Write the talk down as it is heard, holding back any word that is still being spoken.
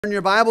Turn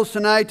your Bibles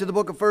tonight to the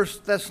book of 1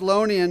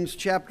 Thessalonians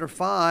chapter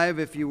 5,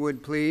 if you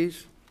would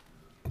please.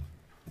 I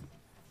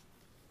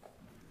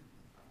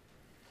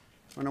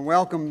want to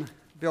welcome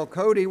Bill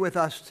Cody with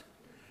us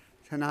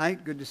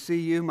tonight. Good to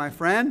see you, my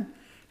friend.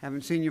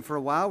 Haven't seen you for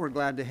a while. We're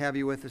glad to have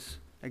you with us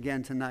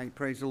again tonight.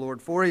 Praise the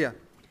Lord for you.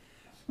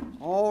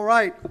 All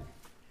right.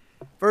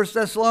 1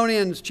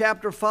 Thessalonians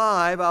chapter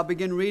 5, I'll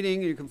begin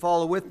reading. You can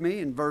follow with me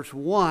in verse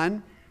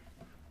 1.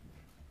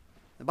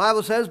 The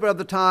Bible says, "But of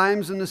the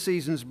times and the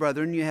seasons,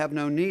 brethren, you have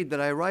no need that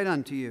I write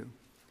unto you.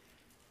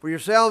 For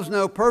yourselves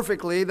know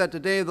perfectly that the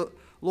day of the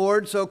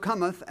Lord so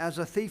cometh as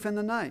a thief in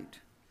the night.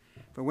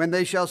 For when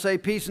they shall say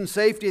peace and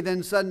safety,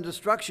 then sudden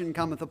destruction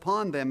cometh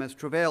upon them as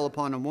travail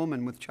upon a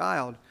woman with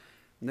child,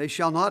 and they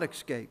shall not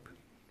escape.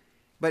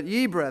 But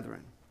ye,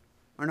 brethren,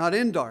 are not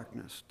in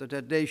darkness, that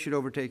that day should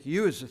overtake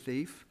you as a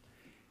thief.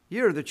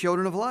 Ye are the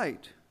children of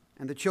light,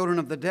 and the children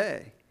of the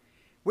day.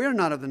 We are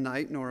not of the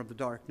night, nor of the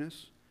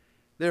darkness.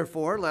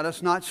 Therefore, let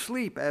us not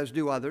sleep as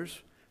do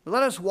others, but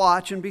let us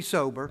watch and be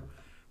sober.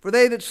 For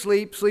they that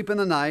sleep, sleep in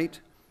the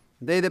night,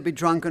 and they that be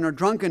drunken are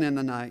drunken in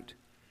the night.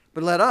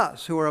 But let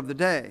us, who are of the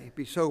day,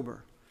 be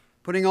sober,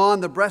 putting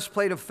on the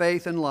breastplate of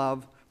faith and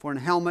love, for an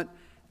helmet,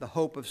 the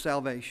hope of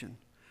salvation.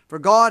 For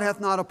God hath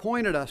not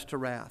appointed us to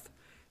wrath,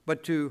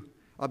 but to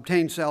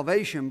obtain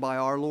salvation by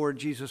our Lord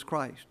Jesus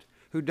Christ,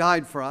 who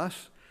died for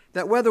us,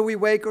 that whether we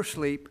wake or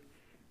sleep,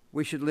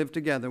 we should live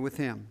together with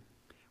him.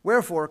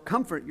 Wherefore,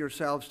 comfort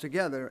yourselves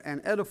together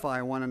and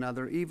edify one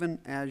another, even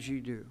as ye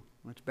do."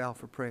 Let's bow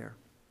for prayer.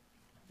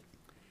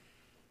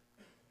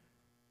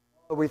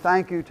 We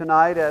thank you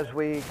tonight as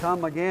we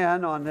come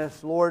again on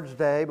this Lord's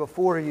Day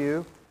before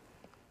you.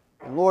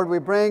 And Lord, we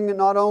bring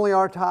not only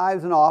our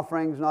tithes and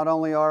offerings, not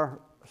only our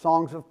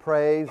songs of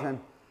praise, and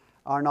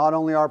not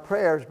only our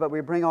prayers, but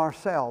we bring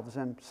ourselves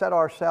and set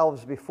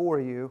ourselves before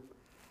you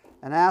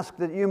and ask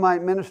that you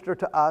might minister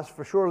to us,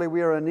 for surely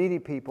we are a needy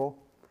people.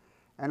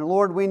 And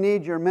Lord, we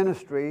need your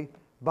ministry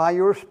by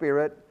your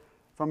Spirit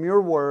from your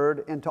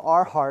word into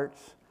our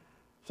hearts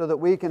so that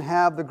we can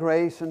have the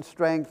grace and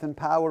strength and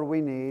power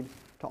we need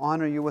to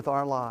honor you with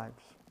our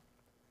lives.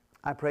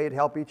 I pray it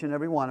help each and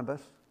every one of us.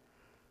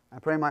 I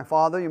pray, my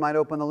Father, you might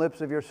open the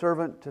lips of your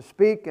servant to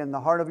speak and the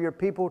heart of your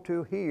people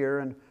to hear,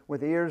 and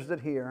with ears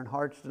that hear and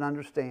hearts that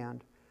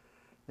understand,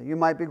 that you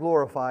might be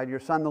glorified, your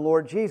Son, the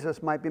Lord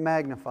Jesus, might be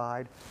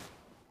magnified,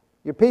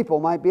 your people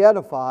might be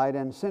edified,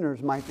 and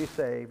sinners might be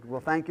saved.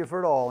 We'll thank you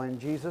for it all in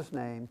Jesus'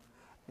 name.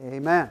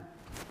 Amen.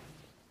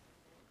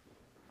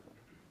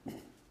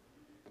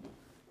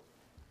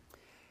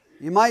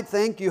 You might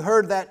think you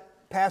heard that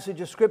passage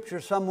of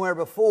Scripture somewhere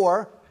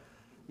before.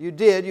 You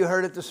did. You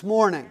heard it this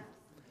morning.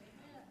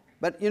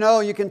 But you know,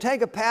 you can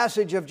take a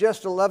passage of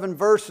just 11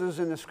 verses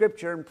in the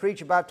Scripture and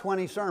preach about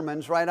 20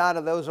 sermons right out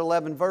of those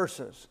 11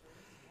 verses.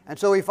 And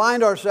so we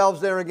find ourselves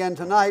there again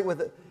tonight with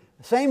the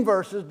same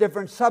verses,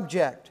 different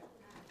subject.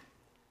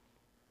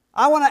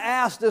 I want to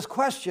ask this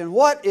question: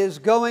 what is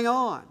going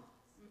on?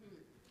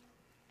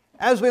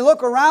 As we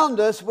look around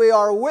us, we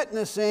are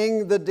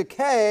witnessing the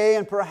decay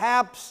and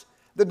perhaps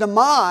the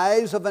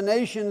demise of a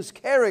nation's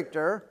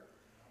character,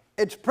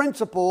 its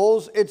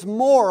principles, its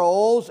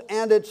morals,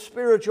 and its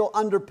spiritual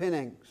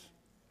underpinnings.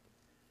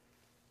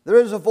 There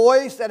is a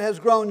voice that has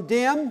grown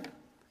dim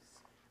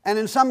and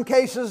in some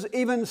cases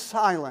even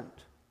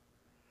silent.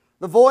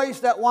 The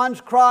voice that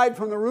once cried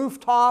from the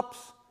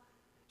rooftops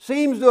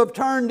seems to have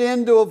turned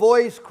into a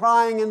voice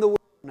crying in the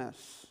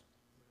wilderness.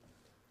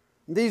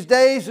 In these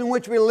days in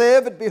which we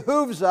live, it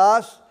behooves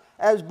us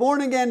as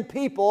born-again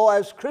people,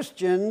 as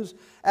Christians,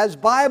 as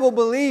Bible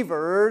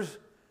believers,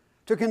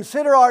 to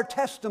consider our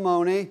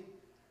testimony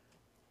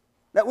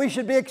that we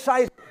should be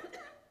excited.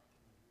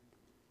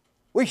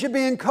 We should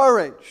be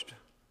encouraged.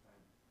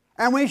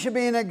 And we should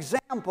be an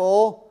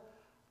example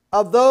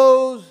of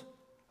those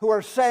who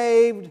are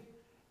saved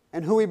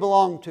and who we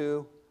belong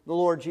to, the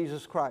Lord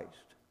Jesus Christ.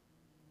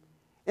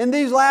 In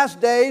these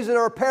last days, there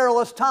are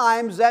perilous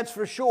times, that's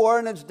for sure,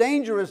 and it's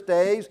dangerous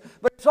days,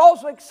 but it's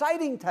also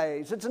exciting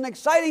days. It's an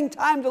exciting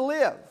time to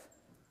live.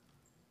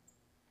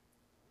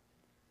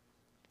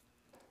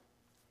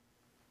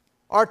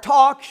 Our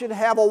talk should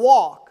have a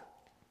walk,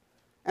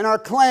 and our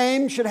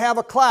claim should have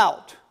a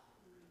clout.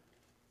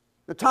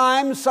 The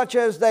times, such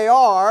as they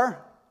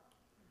are,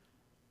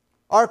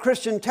 our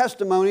Christian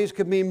testimonies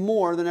could mean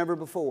more than ever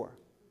before.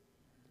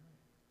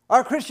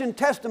 Our Christian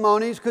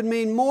testimonies could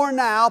mean more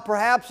now,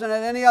 perhaps, than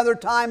at any other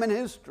time in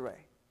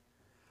history.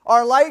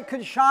 Our light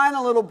could shine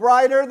a little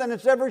brighter than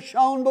it's ever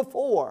shone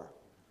before.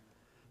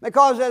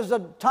 Because as the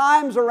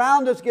times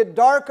around us get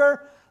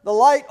darker, the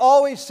light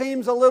always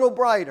seems a little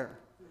brighter.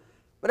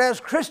 But as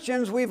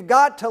Christians, we've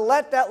got to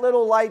let that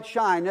little light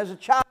shine. As a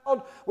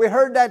child, we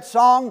heard that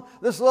song,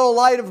 "This little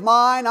light of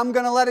mine, I'm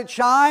going to let it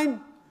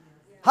shine."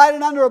 Hide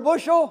it under a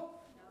bushel?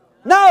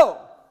 No!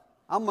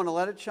 I'm going to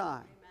let it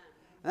shine.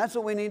 And that's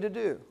what we need to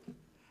do.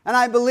 And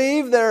I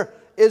believe there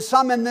is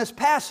some in this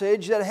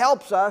passage that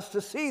helps us to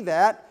see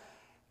that.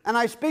 And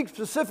I speak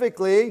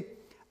specifically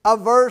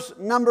of verse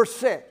number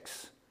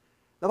 6.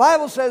 The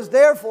Bible says,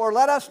 "Therefore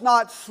let us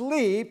not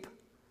sleep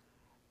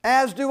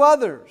as do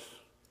others.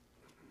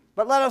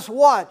 But let us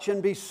watch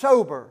and be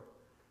sober.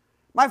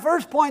 My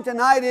first point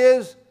tonight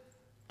is,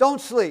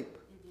 don't sleep.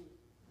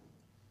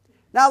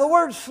 Now, the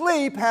word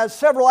sleep has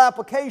several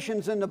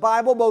applications in the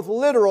Bible, both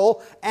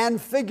literal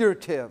and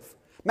figurative.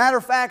 Matter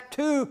of fact,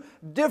 two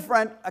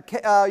different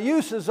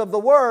uses of the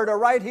word are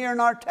right here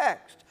in our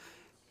text.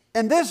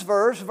 In this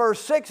verse,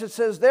 verse 6, it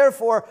says,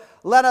 therefore,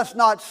 let us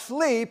not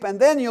sleep. And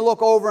then you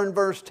look over in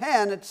verse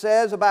 10, it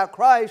says about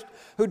Christ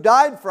who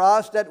died for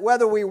us, that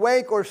whether we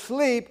wake or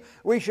sleep,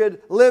 we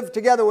should live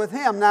together with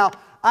Him. Now,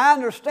 I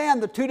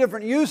understand the two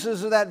different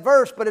uses of that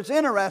verse, but it's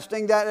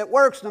interesting that it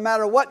works no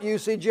matter what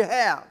usage you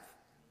have.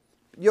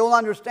 You'll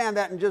understand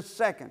that in just a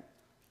second.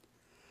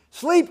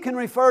 Sleep can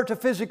refer to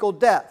physical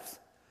death.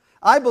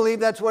 I believe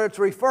that's what it's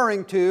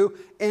referring to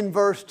in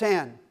verse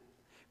 10.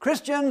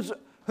 Christians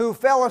who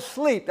fell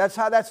asleep, that's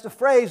the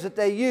phrase that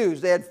they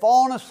use. They had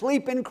fallen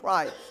asleep in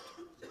Christ.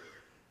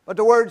 But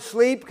the word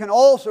sleep can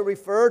also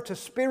refer to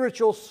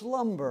spiritual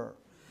slumber,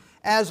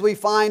 as we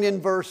find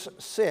in verse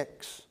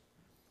 6.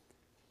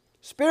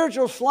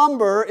 Spiritual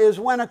slumber is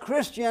when a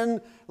Christian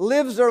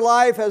lives their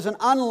life as an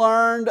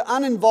unlearned,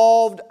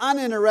 uninvolved,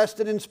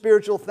 uninterested in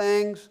spiritual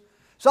things.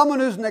 Someone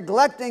who's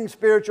neglecting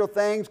spiritual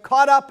things,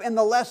 caught up in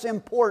the less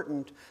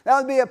important. That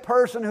would be a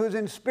person who's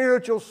in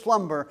spiritual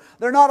slumber.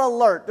 They're not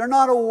alert. They're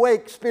not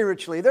awake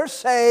spiritually. They're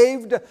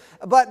saved,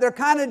 but they're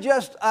kind of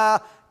just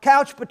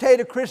couch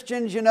potato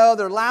Christians, you know.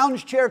 They're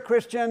lounge chair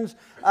Christians.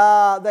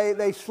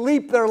 They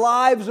sleep their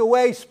lives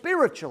away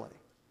spiritually.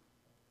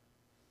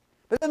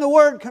 But then the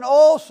word can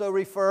also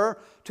refer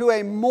to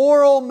a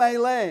moral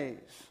malaise.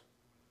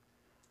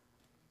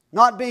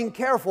 Not being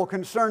careful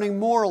concerning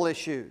moral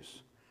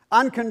issues.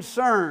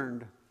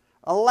 Unconcerned.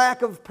 A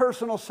lack of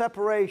personal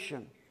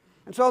separation.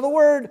 And so the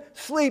word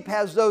sleep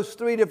has those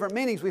three different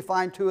meanings. We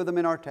find two of them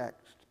in our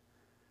text.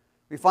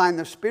 We find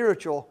the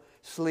spiritual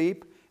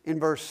sleep in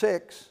verse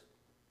 6.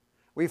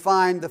 We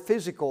find the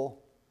physical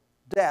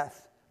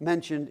death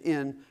mentioned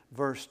in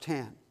verse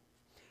 10.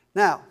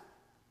 Now,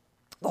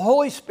 the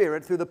Holy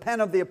Spirit, through the pen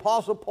of the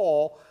Apostle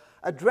Paul,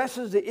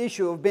 addresses the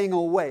issue of being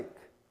awake,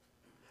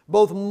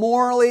 both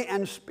morally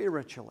and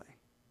spiritually.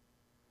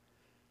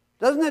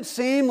 Doesn't it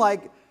seem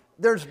like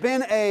there's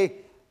been a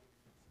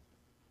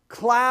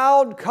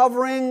cloud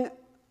covering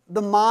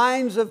the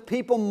minds of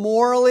people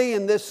morally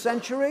in this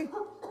century?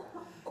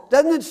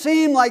 Doesn't it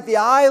seem like the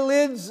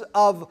eyelids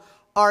of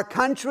our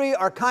country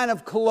are kind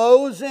of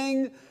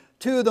closing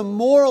to the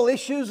moral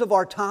issues of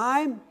our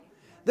time?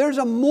 There's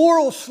a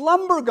moral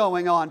slumber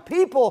going on.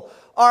 People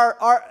are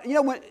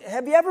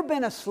have you ever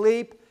been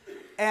asleep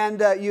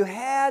and you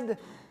had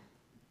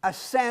a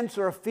sense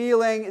or a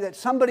feeling that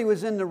somebody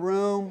was in the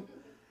room,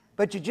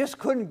 but you just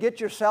couldn't get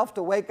yourself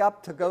to wake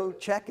up to go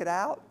check it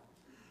out?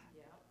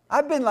 Yeah.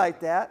 I've been like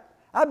that.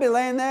 I'd be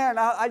laying there and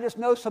I just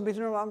know somebody's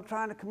in the room. I'm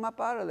trying to come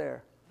up out of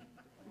there.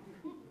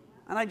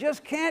 And I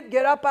just can't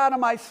get up out of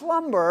my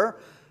slumber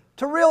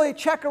to really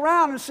check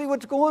around and see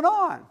what's going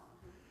on.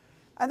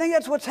 I think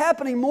that's what's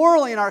happening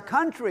morally in our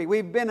country.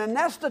 We've been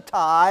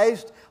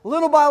anesthetized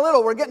little by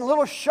little. We're getting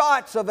little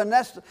shots of an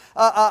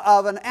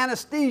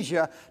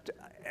anesthesia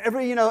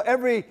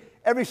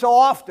every so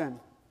often.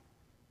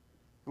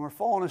 And we're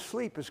falling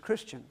asleep as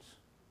Christians,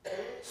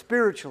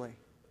 spiritually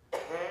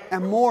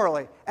and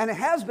morally. And it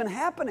has been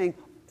happening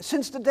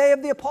since the day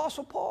of the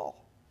Apostle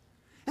Paul.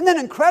 Isn't that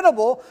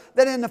incredible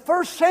that in the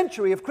first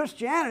century of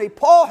Christianity,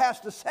 Paul has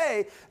to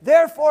say,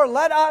 therefore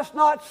let us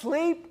not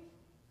sleep?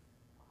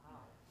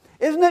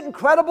 Isn't it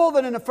incredible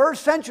that in the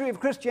first century of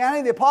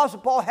Christianity, the Apostle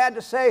Paul had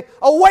to say,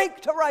 awake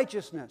to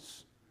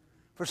righteousness,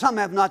 for some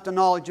have not the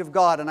knowledge of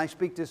God, and I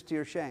speak this to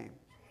your shame.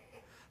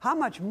 How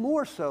much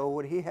more so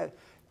would he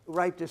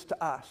write this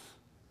to us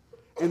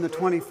in the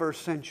 21st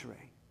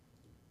century?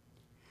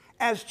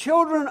 As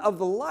children of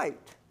the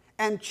light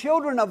and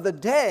children of the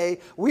day,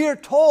 we are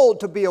told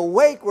to be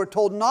awake, we're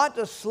told not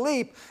to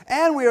sleep,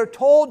 and we are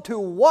told to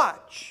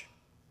watch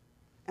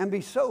and be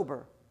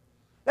sober.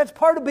 That's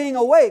part of being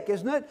awake,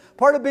 isn't it?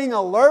 Part of being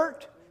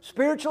alert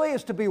spiritually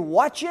is to be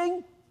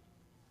watching.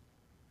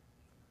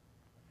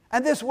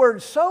 And this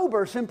word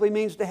sober simply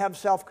means to have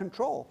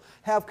self-control,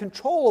 have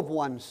control of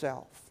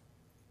oneself.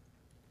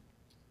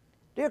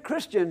 Dear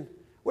Christian,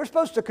 we're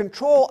supposed to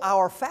control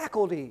our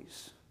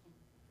faculties.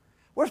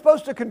 We're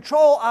supposed to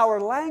control our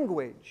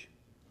language.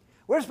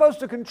 We're supposed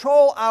to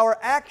control our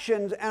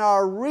actions and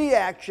our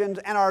reactions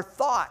and our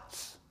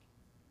thoughts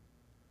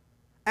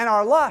and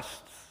our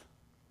lusts.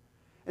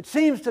 It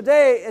seems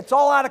today it's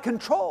all out of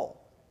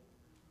control.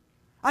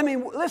 I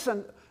mean,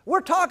 listen,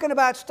 we're talking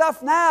about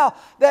stuff now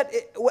that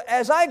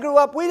as I grew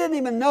up, we didn't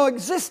even know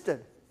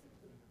existed.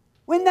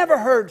 We never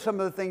heard some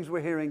of the things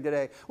we're hearing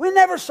today. We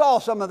never saw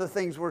some of the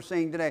things we're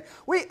seeing today.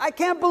 I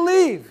can't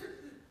believe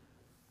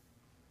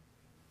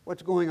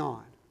what's going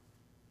on.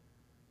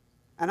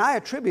 And I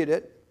attribute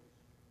it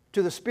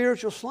to the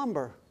spiritual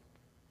slumber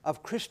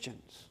of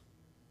Christians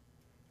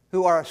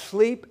who are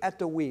asleep at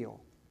the wheel,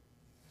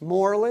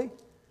 morally,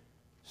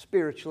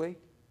 spiritually,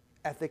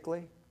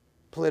 ethically,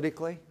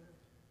 politically.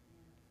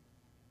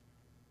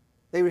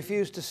 They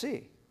refuse to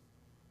see.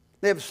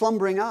 They have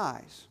slumbering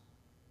eyes.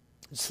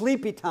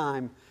 Sleepy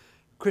time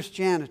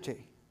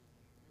Christianity.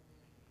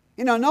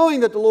 You know, knowing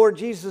that the Lord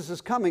Jesus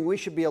is coming, we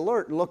should be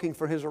alert and looking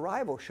for His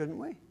arrival, shouldn't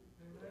we?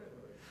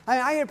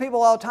 I hear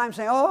people all the time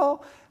saying,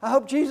 oh, I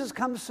hope Jesus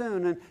comes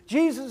soon, and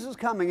Jesus is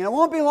coming, and it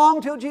won't be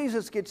long till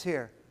Jesus gets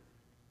here.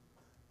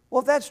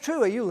 Well, if that's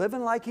true, are you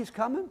living like He's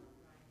coming?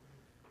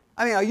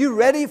 I mean, are you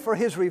ready for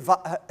His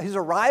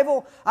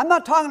arrival? I'm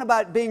not talking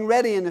about being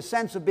ready in the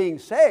sense of being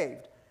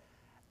saved.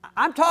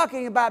 I'm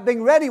talking about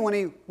being ready when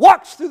He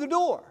walks through the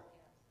door.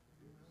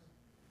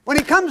 When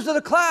He comes to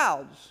the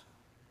clouds,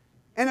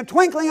 in a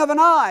twinkling of an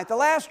eye, at the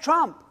last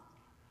trump.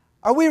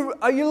 Are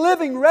you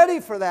living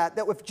ready for that?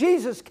 That if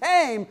Jesus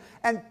came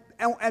and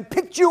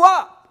picked you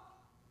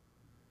up,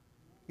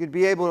 you'd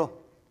be able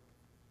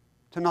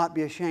to not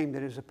be ashamed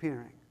at His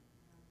appearing.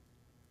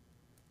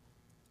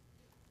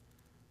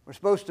 We're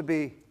supposed to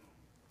be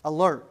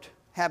alert,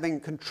 having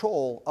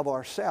control of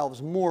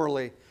ourselves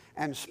morally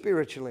and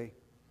spiritually.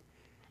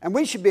 And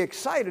we should be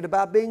excited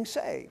about being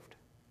saved.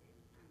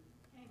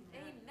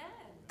 Amen.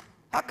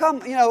 How come,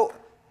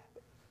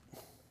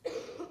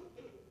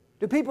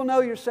 do people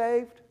know you're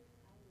saved?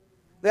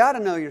 They ought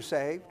to know you're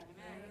saved.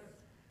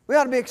 We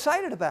ought to be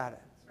excited about it.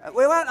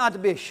 We ought not to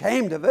be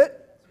ashamed of it.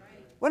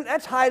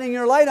 That's hiding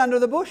your light under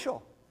the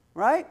bushel,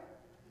 right?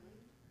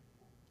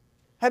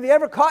 Have you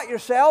ever caught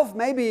yourself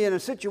maybe in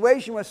a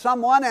situation with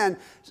someone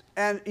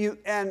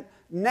and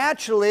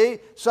naturally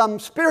some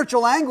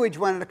spiritual language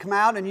wanted to come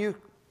out and you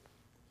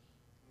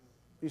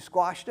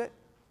squashed it?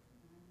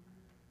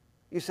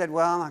 You said,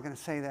 well, I'm not going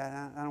to say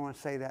that. I don't want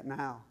to say that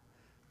now.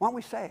 Why don't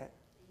we say it?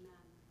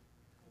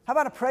 How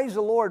about a praise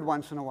the Lord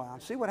once in a while?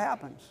 See what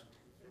happens.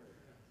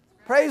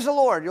 Praise the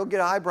Lord. You'll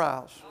get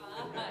eyebrows.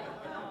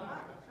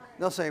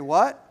 They'll say,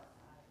 what?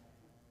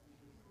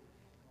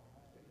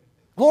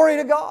 Glory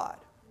to God.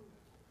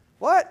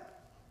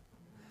 What?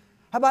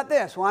 How about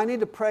this? Well, I need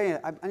to pray.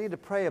 I need to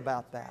pray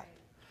about that.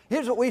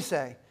 Here's what we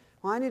say.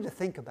 Well, I need to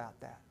think about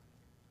that.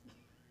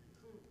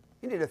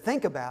 You need to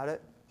think about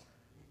it.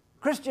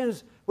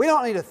 Christians, we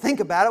don't need to think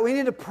about it. We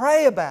need to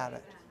pray about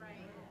it.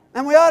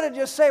 And we ought to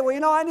just say,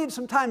 well, I need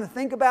some time to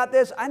think about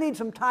this. I need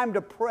some time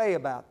to pray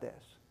about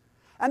this.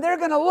 And they're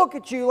going to look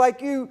at you like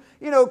you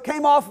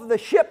came off of the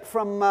ship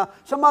from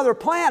some other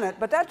planet,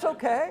 but that's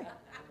okay.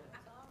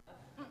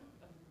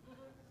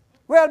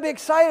 We ought to be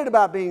excited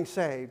about being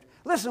saved.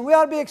 Listen, we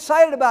ought to be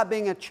excited about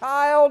being a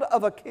child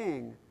of a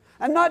king.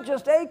 And not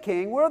just a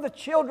king, we're the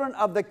children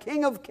of the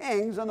King of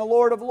Kings and the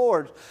Lord of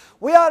Lords.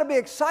 We ought to be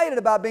excited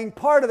about being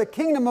part of the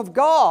kingdom of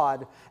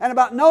God and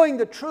about knowing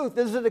the truth.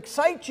 Does it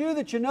excite you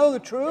that you know the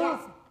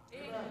truth?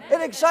 Yes.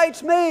 It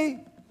excites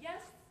me.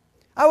 Yes.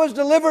 I was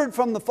delivered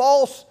from the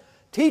false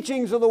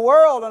teachings of the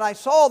world and I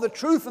saw the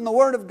truth in the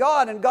Word of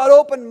God and God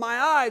opened my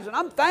eyes and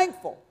I'm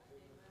thankful.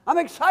 I'm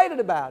excited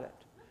about it.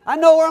 I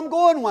know where I'm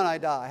going when I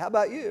die. How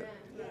about you?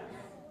 Yes.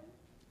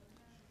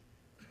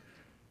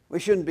 We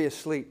shouldn't be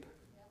asleep.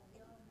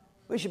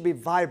 We should be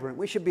vibrant.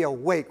 We should be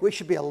awake. We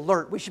should be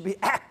alert. We should be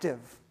active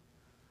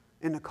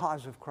in the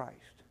cause of Christ.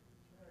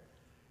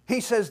 He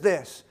says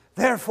this,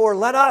 therefore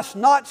let us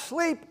not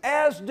sleep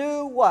as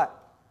do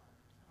what?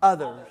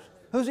 Others.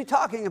 Who's he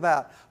talking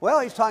about?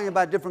 Well, he's talking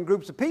about different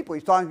groups of people.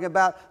 He's talking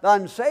about the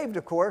unsaved,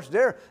 of course.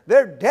 They're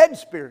dead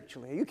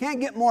spiritually. You can't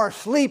get more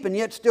asleep and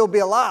yet still be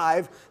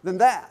alive than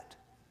that.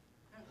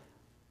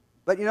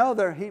 But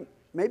he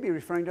may be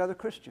referring to other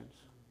Christians.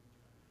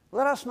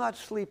 Let us not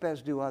sleep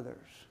as do others.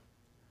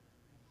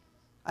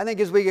 I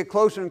think as we get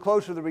closer and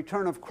closer to the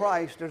return of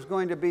Christ, there's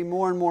going to be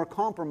more and more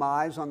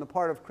compromise on the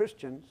part of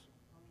Christians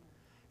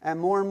and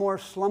more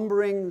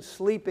slumbering,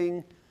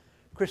 sleeping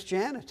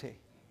Christianity.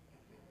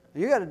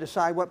 You've got to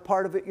decide what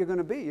part of it you're going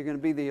to be. You're going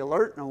to be the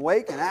alert and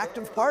awake and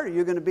active part, or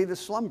you're going to be the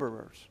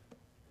slumberers.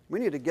 We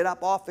need to get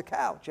up off the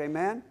couch,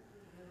 amen?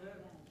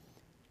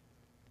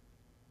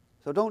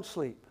 So don't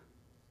sleep.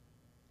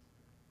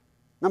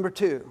 Number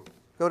 2,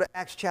 go to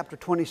Acts chapter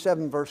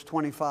 27, verse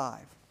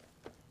 25.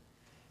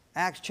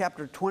 Acts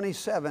chapter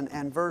 27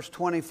 and verse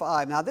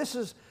 25. Now this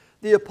is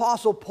the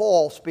Apostle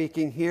Paul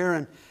speaking here,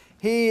 and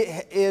he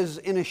is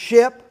in a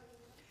ship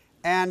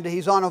and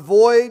he's on a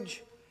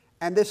voyage,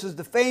 and this is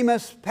the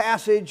famous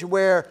passage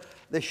where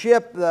the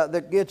ship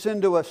that gets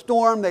into a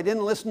storm, they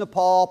didn't listen to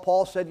Paul.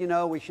 Paul said,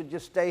 we should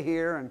just stay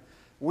here and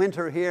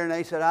winter here, and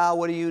they said,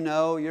 what do you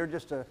know? You're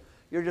just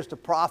a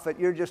prophet.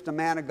 You're just a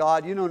man of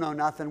God. You don't know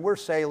nothing. We're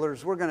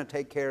sailors. We're going to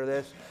take care of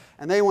this.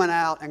 And they went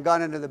out and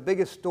got into the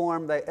biggest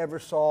storm they ever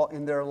saw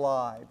in their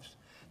lives.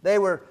 They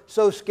were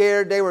so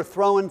scared, they were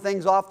throwing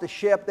things off the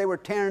ship. They were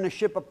tearing the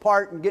ship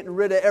apart and getting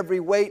rid of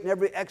every weight and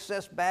every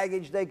excess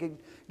baggage they could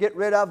get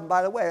rid of. And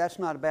by the way, that's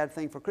not a bad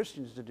thing for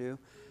Christians to do.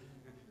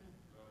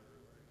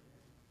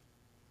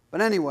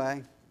 But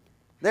anyway,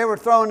 they were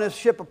throwing this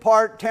ship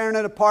apart, tearing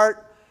it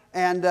apart,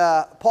 and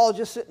Paul's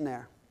just sitting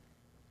there.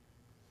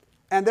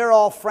 And they're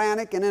all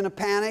frantic and in a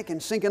panic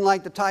and sinking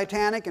like the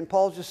Titanic, and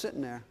Paul's just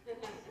sitting there.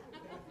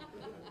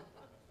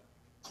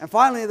 And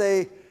finally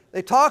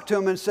they talked to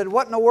him and said,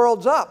 what in the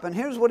world's up? And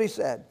here's what he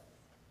said.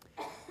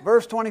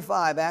 Verse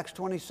 25, Acts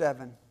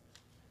 27.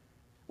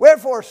 Wherefore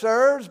Therefore,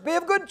 sirs, be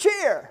of good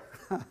cheer.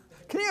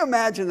 Can you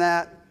imagine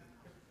that?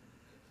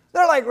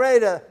 They're like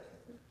ready to,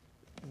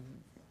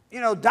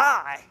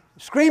 die,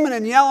 screaming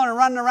and yelling and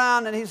running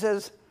around. And he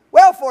says,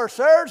 wherefore,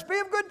 sirs, be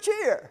of good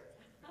cheer.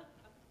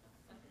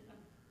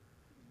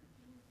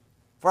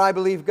 For I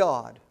believe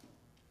God,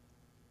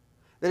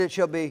 that it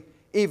shall be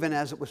even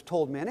as it was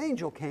told me. An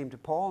angel came to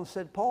Paul and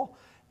said, Paul,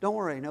 don't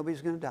worry,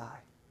 nobody's going to die.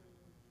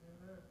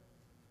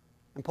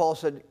 And Paul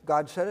said,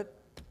 God said it,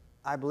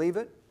 I believe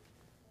it.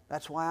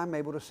 That's why I'm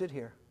able to sit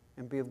here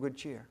and be of good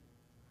cheer.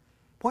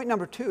 Point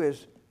number 2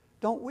 is,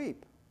 don't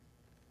weep.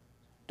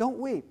 Don't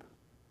weep.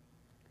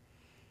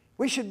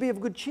 We should be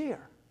of good cheer.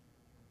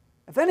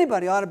 If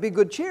anybody ought to be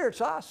good cheer, it's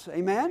us.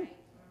 Amen?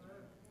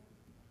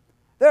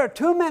 There are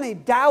too many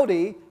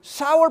dowdy,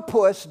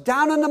 sourpuss,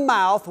 down in the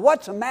mouth,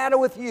 what's the matter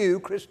with you,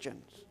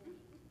 Christians?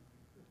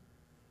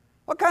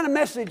 What kind of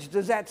message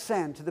does that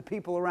send to the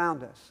people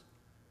around us?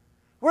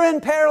 We're in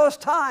perilous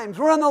times.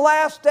 We're in the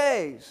last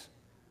days.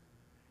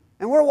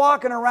 And we're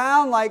walking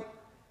around like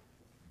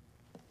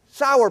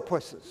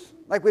sourpusses,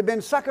 like we've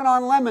been sucking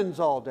on lemons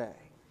all day.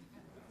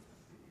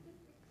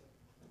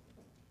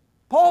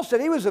 Paul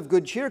said he was of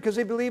good cheer because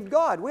he believed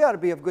God. We ought to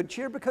be of good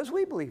cheer because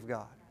we believe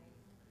God.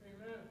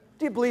 Amen.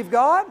 Do you believe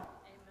God? Amen.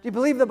 Do you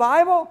believe the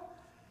Bible?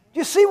 Do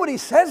you see what he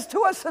says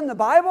to us in the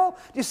Bible?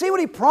 Do you see what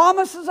he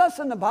promises us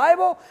in the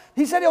Bible?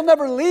 He said he'll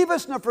never leave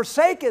us nor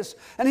forsake us,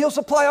 and he'll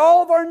supply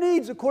all of our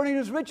needs according to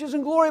his riches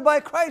and glory by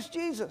Christ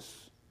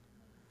Jesus.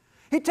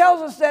 He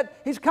tells us that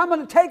he's coming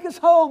to take us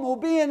home. We'll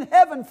be in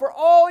heaven for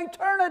all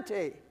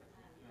eternity.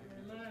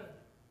 Amen.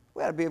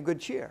 We ought to be of good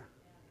cheer.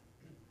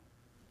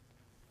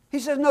 He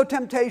says, no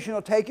temptation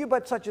will take you,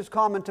 but such is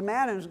common to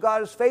man, and as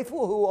God is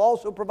faithful, who will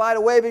also provide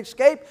a way of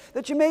escape,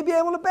 that you may be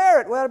able to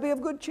bear it. We ought to be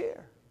of good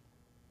cheer.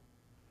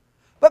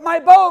 But my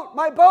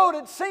boat,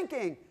 it's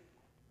sinking.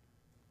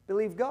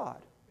 Believe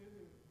God.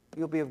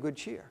 You'll be of good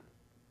cheer.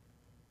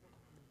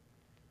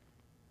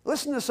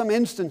 Listen to some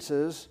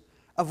instances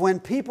of when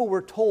people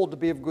were told to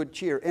be of good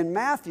cheer. In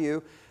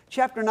Matthew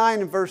chapter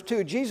 9 and verse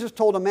 2, Jesus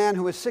told a man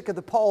who was sick of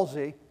the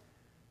palsy,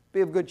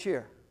 be of good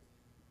cheer.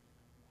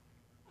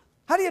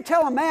 How do you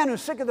tell a man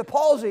who's sick of the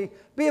palsy,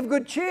 be of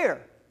good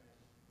cheer?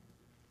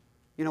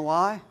 You know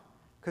why?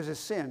 Because his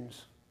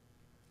sins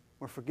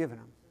were forgiven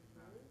him.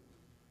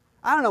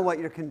 I don't know what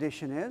your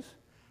condition is.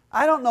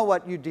 I don't know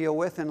what you deal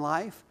with in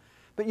life.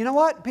 But you know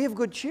what? Be of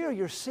good cheer.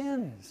 Your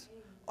sins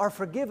are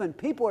forgiven.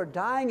 People are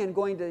dying and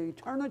going to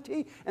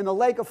eternity in the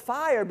lake of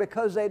fire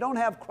because they don't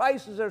have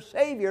Christ as their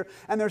Savior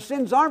and their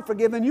sins aren't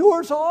forgiven.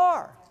 Yours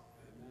are.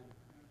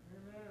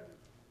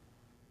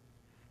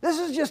 This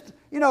is just,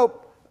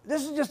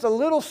 this is just a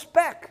little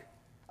speck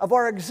of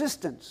our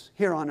existence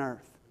here on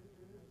earth.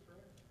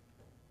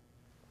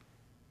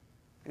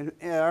 And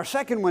our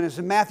second one is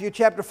in Matthew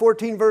chapter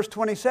 14, verse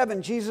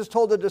 27. Jesus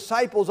told the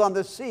disciples on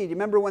the sea. Do you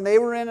remember when they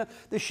were in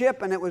the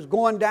ship and it was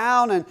going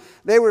down and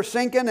they were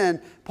sinking,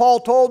 and Paul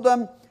told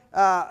them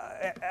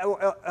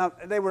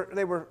they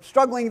were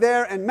struggling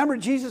there. And remember,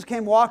 Jesus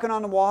came walking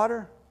on the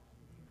water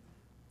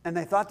and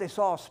they thought they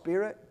saw a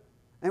spirit.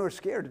 They were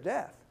scared to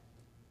death.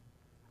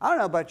 I don't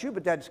know about you,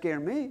 but that'd scare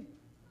me.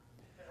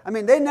 I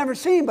mean, they'd never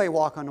seen anybody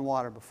walk on the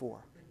water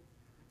before.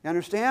 You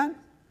understand?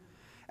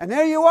 And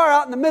there you are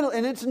out in the middle,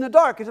 and it's in the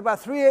dark. It's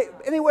about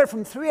anywhere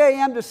from 3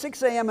 a.m. to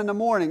 6 a.m. in the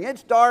morning.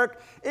 It's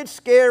dark, it's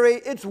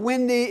scary, it's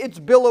windy, it's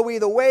billowy,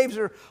 the waves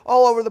are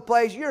all over the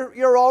place.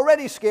 You're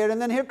already scared,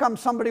 and then here comes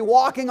somebody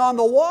walking on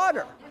the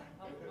water.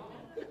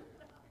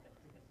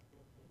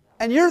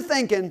 And you're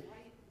thinking,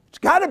 it's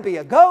got to be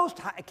a ghost.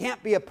 It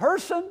can't be a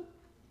person.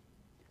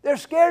 They're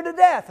scared to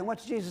death. And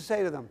what's Jesus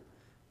say to them?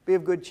 Be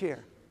of good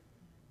cheer.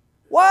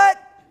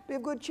 What? Be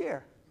of good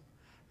cheer.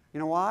 You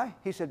know why?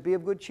 He said, be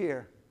of good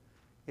cheer.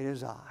 It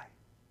is I.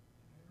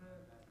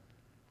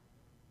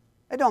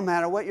 It don't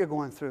matter what you're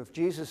going through. If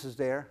Jesus is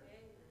there,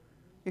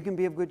 you can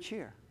be of good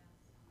cheer.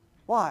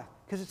 Why?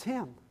 Because it's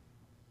Him.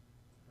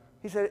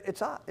 He said,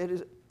 it's I.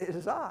 It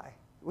is I.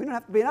 We don't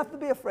have to be enough to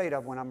be afraid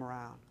of when I'm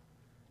around.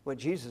 What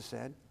Jesus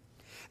said.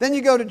 Then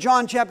you go to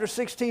John chapter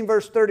 16,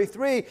 verse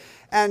 33,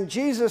 and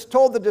Jesus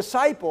told the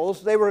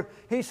disciples,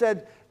 He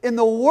said, in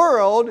the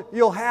world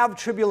you'll have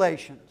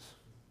tribulations.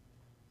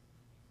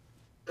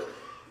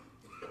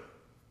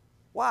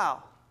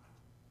 Wow.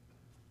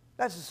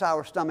 That's a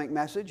sour stomach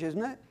message,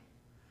 isn't it?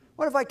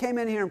 What if I came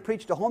in here and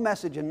preached a whole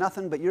message and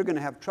nothing but you're going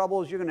to have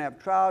troubles, you're going to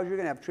have trials, you're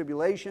going to have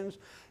tribulations?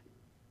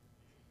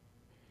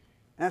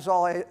 And that's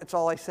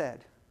all I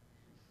said.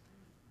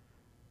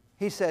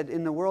 He said,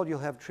 in the world you'll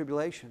have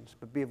tribulations,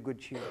 but be of good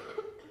cheer.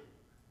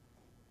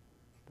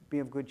 Be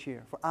of good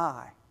cheer. For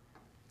I.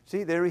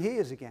 See, there He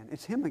is again.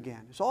 It's Him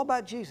again. It's all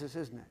about Jesus,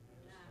 isn't it?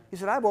 He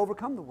said, I've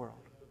overcome the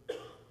world.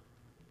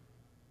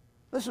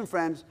 Listen,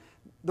 friends,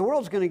 the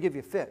world's going to give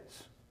you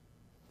fits.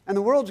 And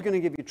the world's going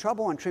to give you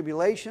trouble and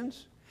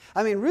tribulations.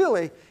 I mean,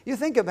 really, you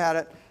think about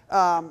it,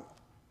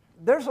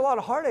 there's a lot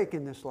of heartache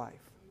in this life.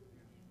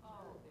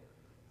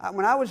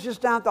 When I was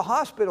just down at the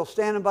hospital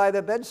standing by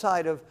the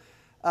bedside of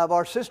of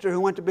our sister who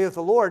went to be with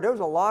the Lord, there was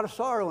a lot of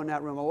sorrow in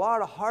that room, a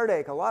lot of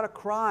heartache, a lot of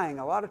crying,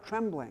 a lot of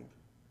trembling.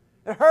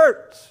 It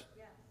hurts.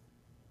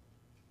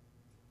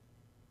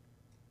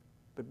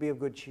 But be of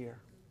good cheer,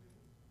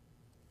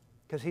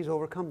 because He's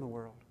overcome the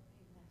world.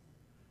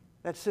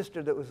 That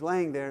sister that was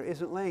laying there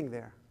isn't laying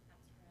there.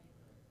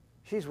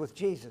 She's with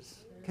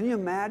Jesus. Can you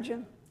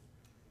imagine?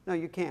 No,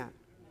 you can't.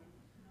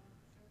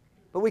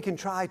 But we can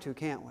try to,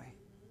 can't we?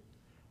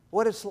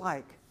 What it's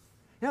like.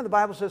 You know, the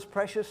Bible says,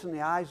 precious in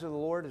the eyes of the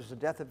Lord is the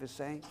death of His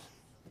saints.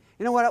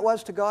 You know what it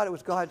was to God? It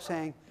was God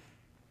saying,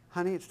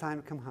 honey, it's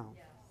time to come home.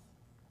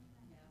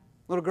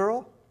 Little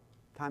girl,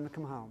 time to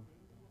come home.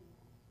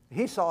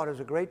 He saw it as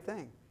a great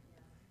thing.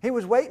 He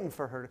was waiting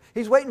for her.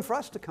 He's waiting for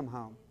us to come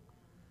home.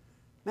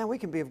 Man, we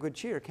can be of good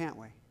cheer, can't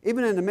we?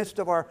 Even in the midst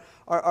of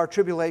our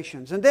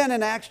tribulations. And then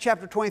in Acts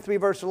chapter 23,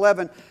 verse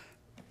 11,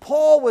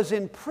 Paul was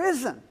in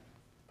prison.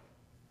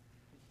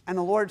 And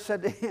the Lord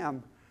said to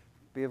him,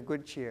 be of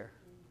good cheer.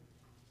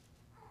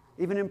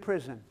 Even in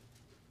prison,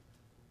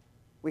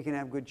 we can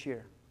have good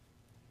cheer.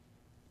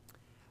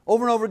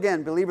 Over and over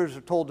again, believers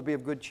are told to be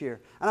of good cheer.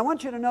 And I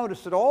want you to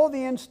notice that all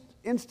the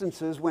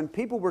instances when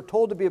people were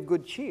told to be of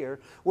good cheer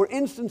were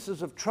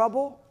instances of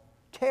trouble,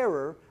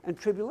 terror, and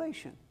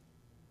tribulation.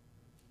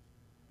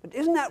 But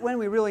isn't that when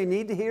we really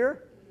need to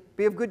hear,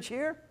 be of good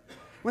cheer?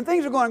 When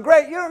things are going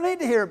great, you don't need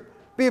to hear,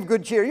 be of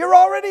good cheer. You're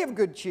already of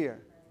good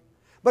cheer.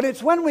 But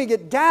it's when we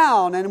get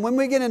down and when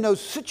we get in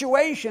those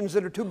situations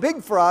that are too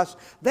big for us,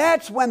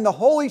 that's when the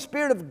Holy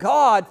Spirit of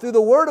God, through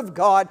the Word of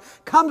God,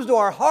 comes to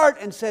our heart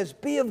and says,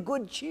 be of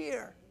good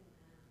cheer.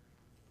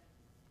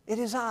 It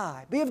is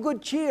I. Be of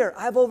good cheer.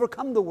 I've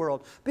overcome the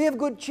world. Be of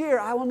good cheer.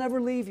 I will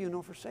never leave you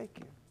nor forsake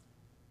you.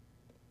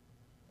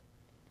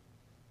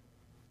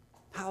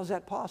 How is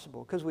that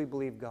possible? Because we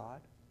believe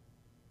God.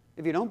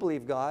 If you don't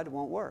believe God, it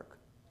won't work.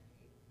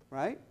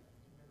 Right?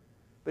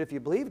 But if you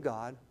believe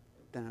God,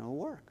 then it will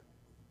work.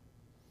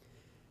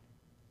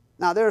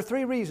 Now, there are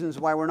three reasons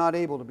why we're not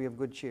able to be of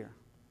good cheer.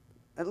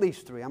 At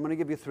least three. I'm going to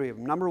give you three of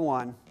them. Number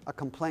one, a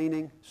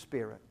complaining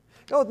spirit.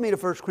 Go with me to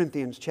 1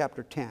 Corinthians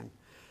chapter 10.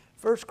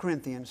 1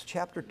 Corinthians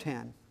chapter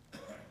 10.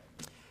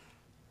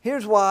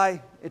 Here's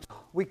why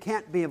we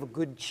can't be of a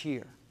good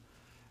cheer.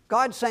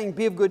 God's saying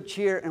be of good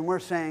cheer, and we're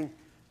saying,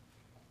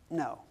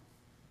 no.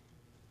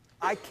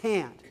 I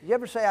can't. You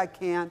ever say I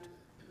can't?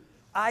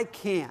 I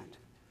can't.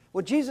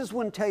 Well, Jesus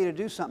wouldn't tell you to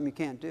do something you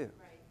can't do.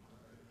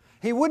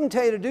 He wouldn't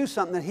tell you to do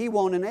something that He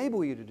won't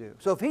enable you to do.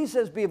 So if He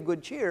says be of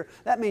good cheer,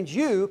 that means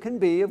you can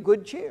be of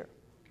good cheer.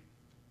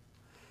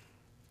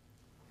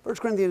 1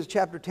 Corinthians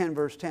chapter 10,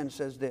 verse 10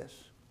 says this,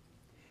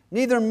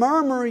 neither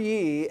murmur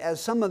ye, as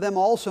some of them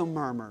also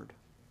murmured,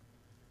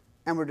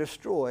 and were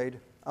destroyed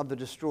of the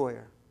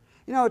destroyer.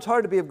 You know, it's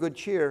hard to be of good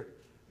cheer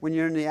when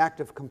you're in the act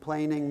of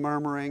complaining,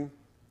 murmuring,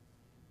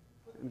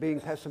 and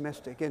being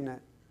pessimistic, isn't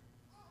it?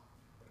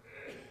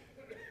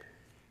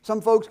 Some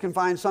folks can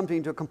find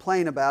something to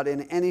complain about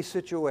in any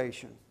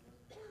situation,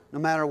 no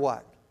matter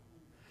what.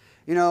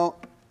 You know,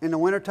 in the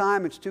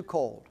wintertime, it's too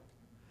cold.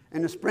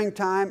 In the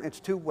springtime, it's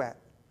too wet.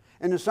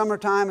 In the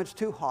summertime, it's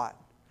too hot.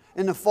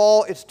 In the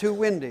fall, it's too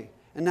windy.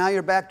 And now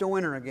you're back to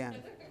winter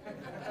again.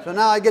 So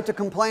now I get to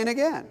complain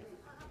again.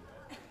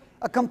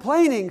 A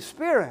complaining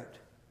spirit.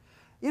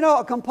 You know,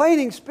 a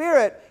complaining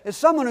spirit is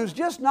someone who's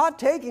just not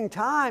taking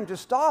time to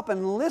stop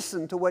and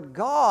listen to what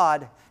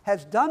God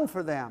has done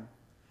for them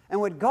and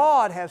what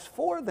God has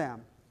for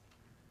them.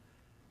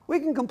 We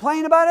can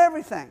complain about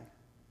everything.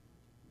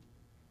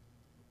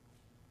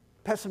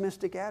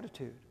 Pessimistic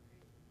attitude.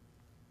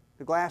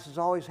 The glass is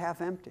always half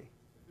empty.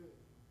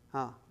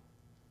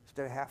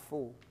 Instead of half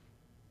full.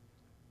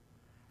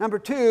 Number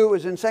two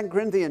is in 2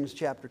 Corinthians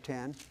chapter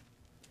 10.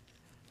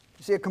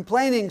 You see, a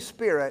complaining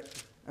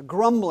spirit, a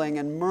grumbling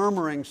and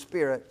murmuring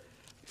spirit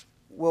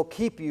will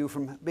keep you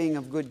from being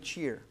of good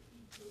cheer.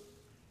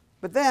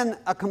 But then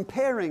a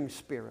comparing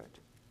spirit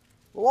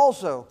will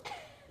also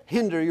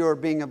hinder your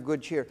being of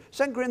good cheer.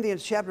 2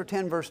 Corinthians chapter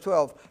 10, verse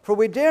 12. For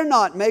we dare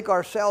not make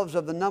ourselves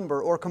of the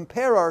number or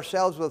compare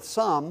ourselves with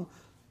some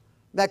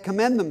that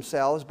commend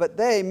themselves, but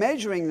they,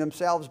 measuring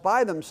themselves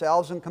by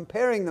themselves and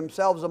comparing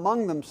themselves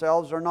among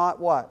themselves, are not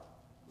what?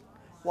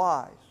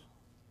 Wise.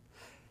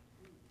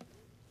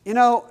 You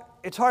know,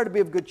 it's hard to be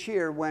of good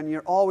cheer when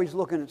you're always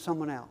looking at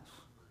someone else.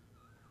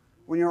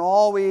 When you're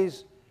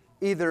always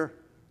either,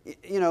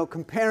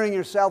 comparing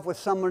yourself with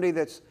somebody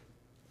that's,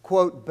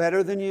 quote,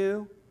 better than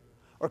you,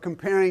 or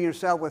comparing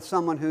yourself with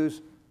someone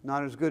who's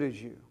not as good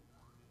as you.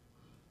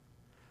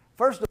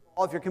 First of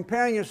all, if you're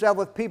comparing yourself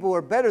with people who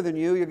are better than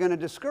you, you're going to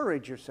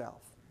discourage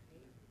yourself.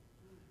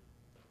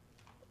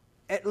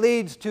 It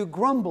leads to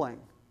grumbling.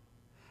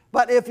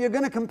 But if you're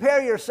going to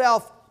compare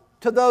yourself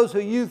to those who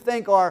you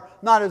think are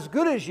not as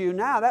good as you,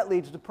 now that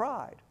leads to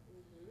pride.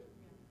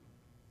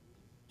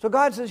 So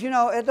God says,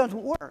 it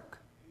doesn't work.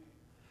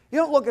 You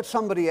don't look at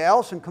somebody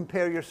else and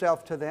compare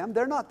yourself to them.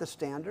 They're not the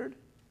standard.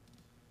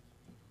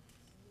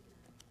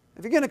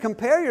 If you're going to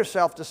compare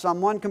yourself to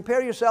someone,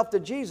 compare yourself to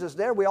Jesus.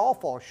 There we all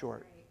fall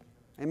short.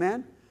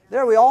 Amen?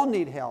 There we all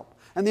need help.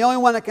 And the only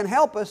one that can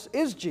help us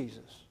is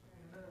Jesus.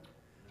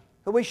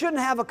 But we shouldn't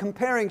have a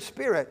comparing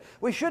spirit.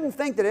 We shouldn't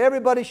think that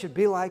everybody should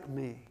be like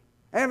me.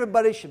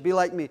 Everybody should be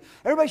like me.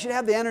 Everybody should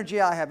have the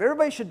energy I have.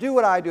 Everybody should do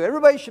what I do.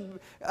 Everybody should,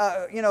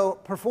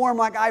 perform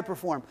like I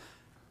perform.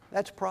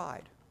 That's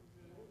pride.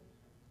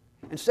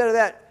 Instead of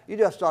that, you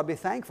just ought to be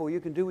thankful you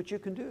can do what you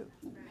can do.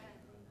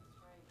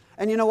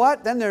 And you know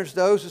what? Then there's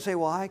those who say,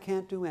 well, I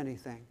can't do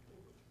anything.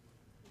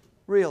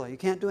 Really, you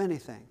can't do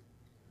anything.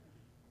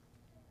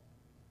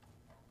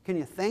 Can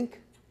you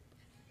think?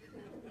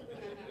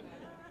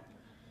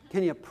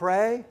 Can you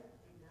pray?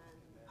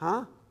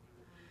 Huh?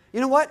 You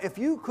know what? If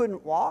you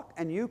couldn't walk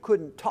and you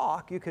couldn't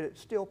talk, you could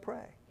still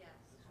pray.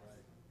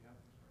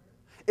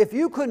 If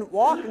you couldn't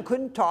walk and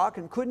couldn't talk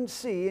and couldn't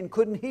see and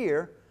couldn't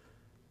hear,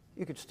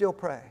 you could still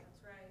pray.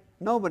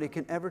 Nobody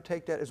can ever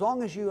take that. As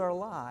long as you are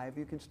alive,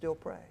 you can still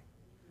pray.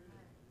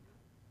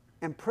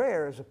 And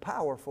prayer is a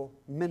powerful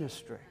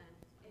ministry.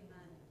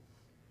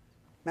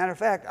 Matter of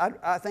fact,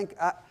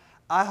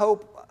 I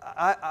hope,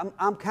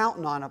 I'm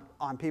counting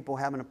on people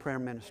having a prayer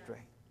ministry.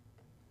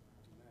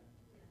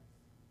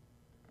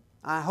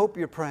 I hope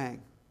you're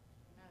praying.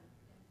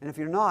 And if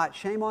you're not,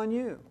 shame on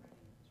you.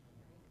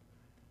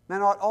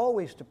 Man ought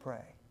always to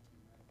pray,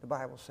 the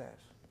Bible says.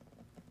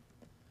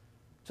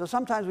 So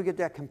sometimes we get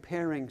that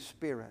comparing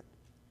spirit.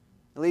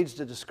 It leads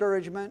to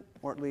discouragement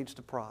or it leads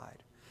to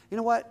pride. You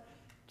know what?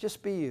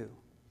 Just be you.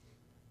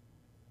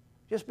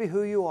 Just be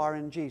who you are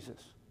in Jesus.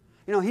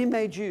 You know, He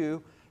made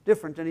you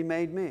different than He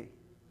made me.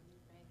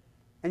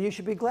 And you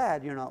should be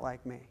glad you're not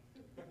like me.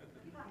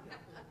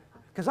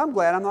 Because I'm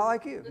glad I'm not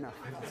like you. No,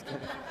 I'm just kidding.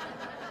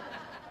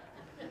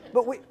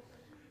 But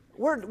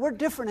we're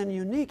different and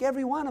unique,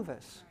 every one of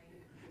us.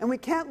 And we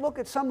can't look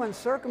at someone's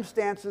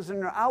circumstances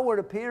and their outward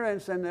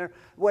appearance and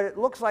what it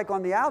looks like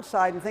on the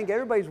outside and think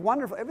everybody's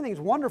wonderful, everything's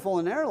wonderful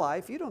in their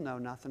life. You don't know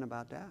nothing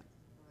about that.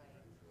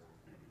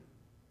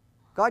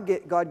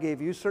 God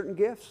gave you certain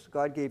gifts.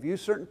 God gave you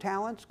certain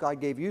talents.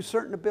 God gave you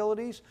certain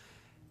abilities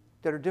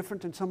that are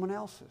different than someone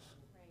else's.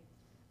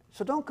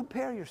 So don't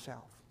compare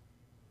yourself.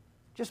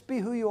 Just be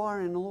who you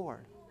are in the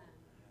Lord.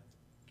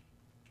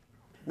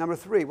 Number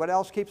 3, what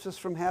else keeps us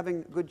from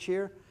having good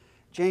cheer?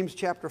 James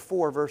chapter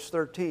 4, verse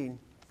 13.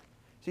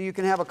 So you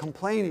can have a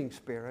complaining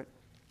spirit.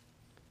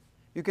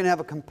 You can have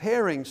a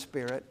comparing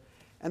spirit.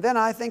 And then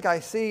I think I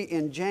see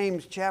in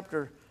James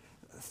chapter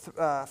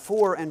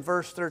 4 and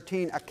verse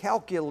 13 a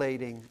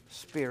calculating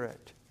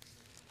spirit.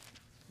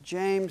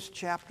 James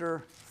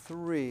chapter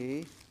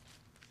 3,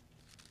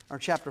 or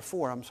chapter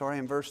 4, I'm sorry,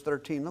 in verse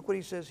 13. Look what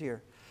he says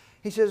here.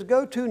 He says,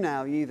 "Go to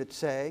now, ye that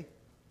say,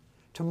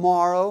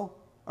 tomorrow,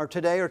 or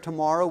today or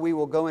tomorrow, we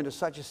will go into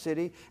such a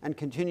city and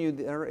continue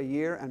there a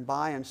year and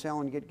buy and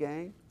sell and get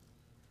gain.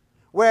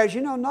 Whereas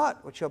you know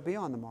not what shall be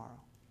on the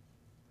morrow.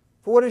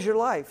 For what is your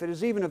life? It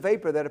is even a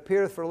vapor that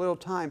appeareth for a little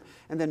time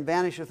and then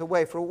vanisheth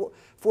away.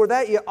 For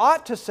that ye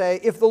ought to say,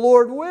 if the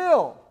Lord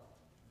will."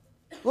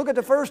 Look at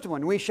the first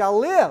one. We shall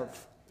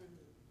live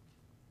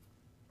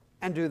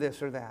and do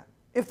this or that.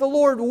 If the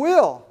Lord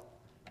will,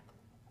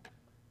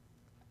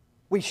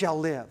 we shall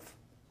live.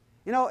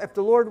 You know, if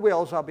the Lord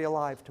wills, I'll be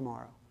alive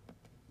tomorrow.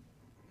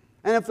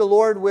 And if the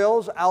Lord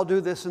wills, I'll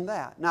do this and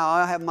that. Now,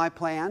 I have my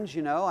plans,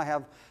 you know. I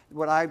have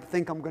what I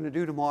think I'm going to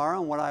do tomorrow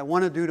and what I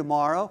want to do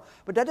tomorrow.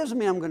 But that doesn't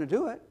mean I'm going to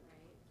do it.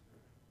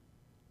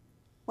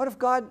 What if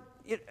God,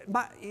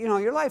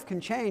 your life can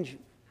change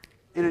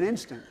in an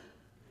instant.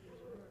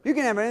 You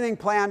can have anything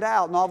planned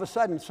out and all of a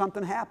sudden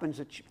something happens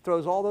that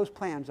throws all those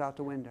plans out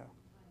the window.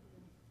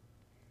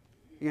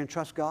 You going to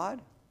trust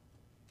God?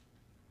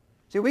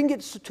 See, we can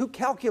get too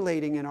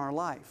calculating in our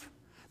life.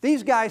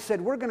 These guys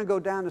said, we're going to go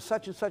down to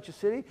such and such a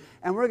city,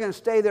 and we're going to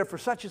stay there for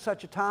such and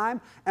such a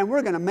time, and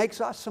we're going to make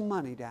us some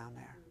money down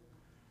there.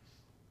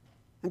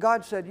 And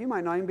God said, you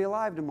might not even be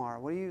alive tomorrow.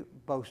 What are you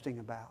boasting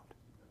about?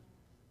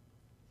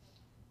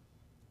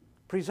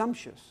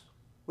 Presumptuous.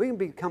 We can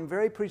become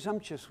very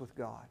presumptuous with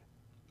God.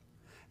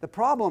 The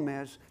problem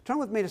is, turn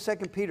with me to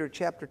 2 Peter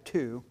chapter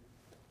 2.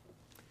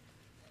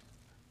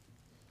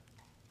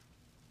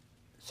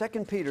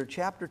 2 Peter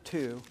chapter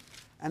 2,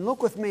 and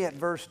look with me at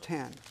verse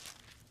 10.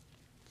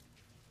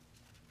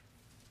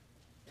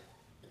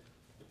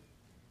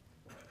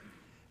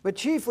 But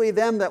chiefly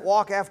them that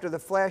walk after the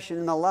flesh and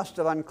in the lust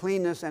of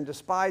uncleanness and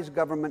despise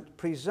government,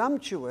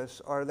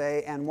 presumptuous are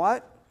they, and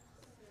what?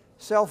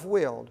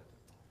 Self-willed.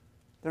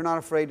 They're not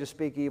afraid to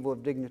speak evil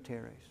of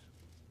dignitaries.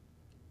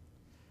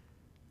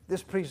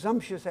 This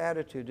presumptuous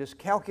attitude, this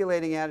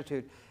calculating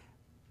attitude.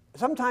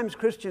 Sometimes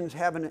Christians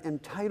have an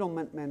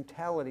entitlement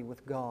mentality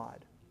with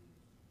God.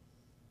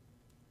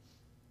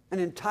 An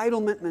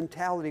entitlement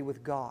mentality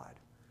with God.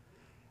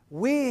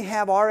 We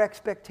have our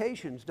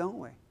expectations, don't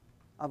we,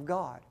 of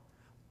God.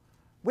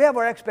 We have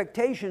our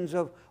expectations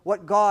of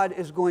what God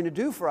is going to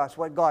do for us,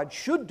 what God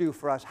should do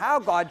for us, how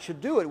God should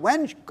do it,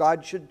 when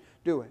God should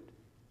do it.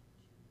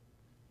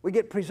 We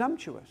get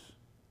presumptuous.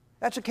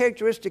 That's a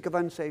characteristic of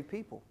unsaved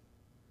people.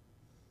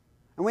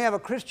 And we have a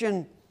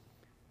Christian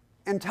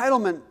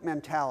entitlement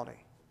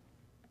mentality.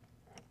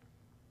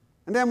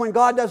 And then when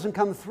God doesn't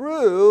come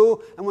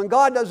through, and when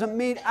God doesn't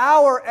meet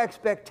our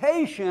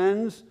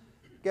expectations,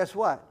 guess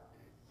what?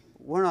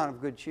 we're not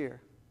of good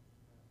cheer.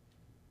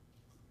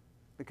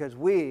 Because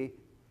we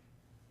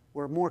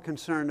were more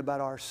concerned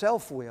about our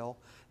self-will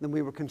than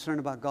we were concerned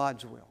about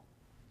God's will.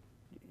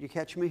 You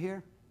catch me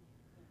here?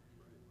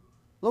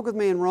 Look with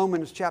me in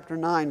Romans chapter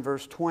 9,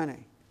 verse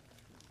 20.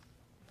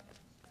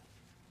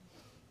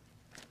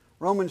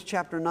 Romans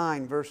chapter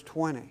 9, verse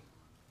 20.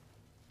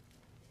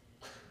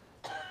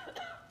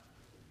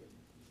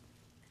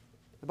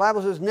 The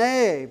Bible says,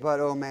 "Nay, but,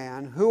 O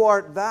man, who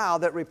art thou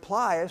that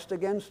repliest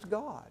against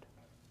God?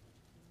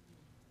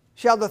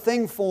 Shall the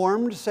thing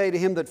formed say to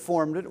him that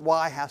formed it,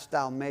 Why hast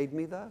thou made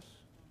me thus?"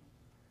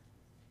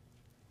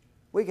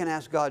 We can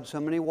ask God so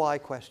many why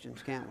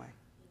questions, can't we?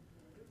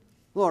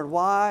 Lord,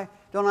 why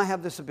don't I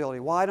have this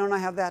ability? Why don't I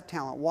have that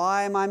talent?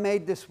 Why am I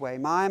made this way?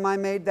 Why am I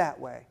made that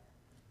way?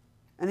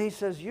 And He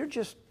says, you're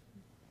just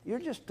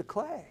the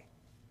clay.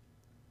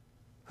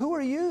 Who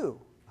are you?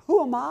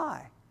 Who am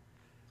I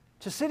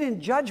to sit in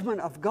judgment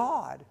of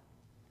God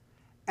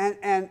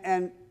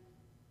and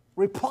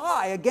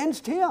reply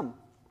against Him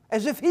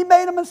as if He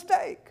made a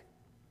mistake?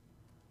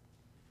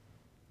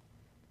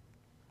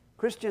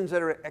 Christians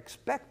that are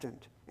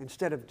expectant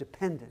instead of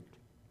dependent.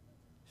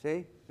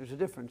 See? There's a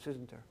difference,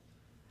 isn't there?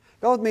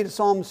 Go with me to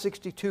Psalm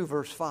 62,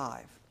 verse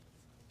 5.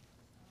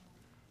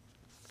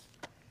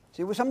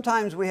 See,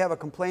 sometimes we have a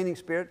complaining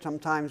spirit.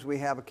 Sometimes we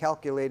have a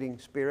calculating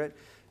spirit.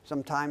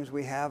 Sometimes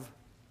we have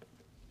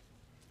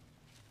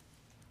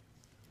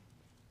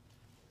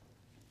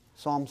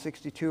Psalm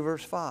 62,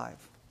 verse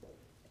 5.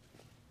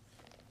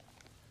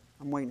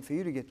 I'm waiting for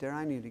you to get there.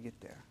 I need to get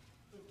there.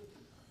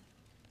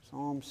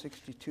 Psalm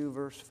 62,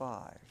 verse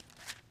 5.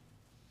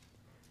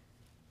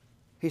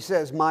 He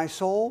says, "My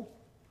soul,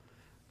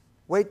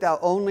 wait thou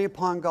only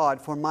upon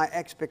God, for my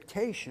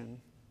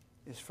expectation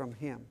is from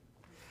Him."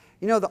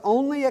 You know, the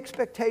only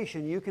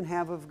expectation you can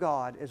have of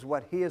God is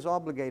what He has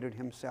obligated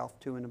Himself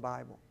to in the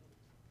Bible.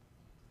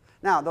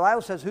 Now, the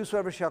Bible says,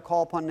 "Whosoever shall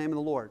call upon the name of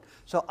the Lord."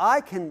 So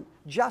I can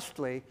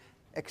justly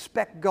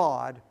expect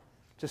God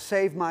to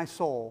save my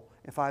soul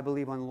if I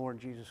believe on the Lord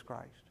Jesus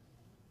Christ.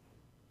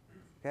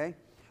 Okay?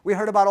 We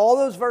heard about all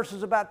those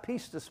verses about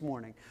peace this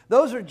morning.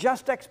 Those are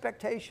just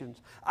expectations.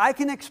 I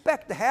can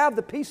expect to have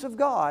the peace of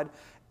God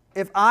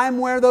if I'm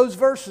where those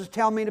verses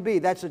tell me to be.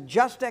 That's a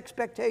just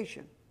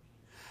expectation.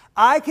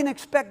 I can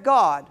expect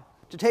God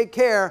to take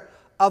care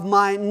of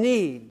my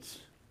needs,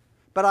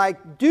 but I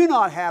do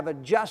not have a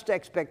just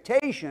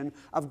expectation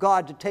of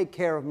God to take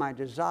care of my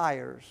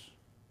desires.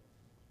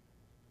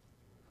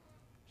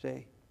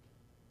 See?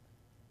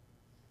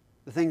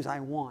 The things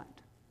I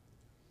want.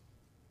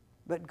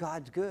 But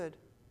God's good.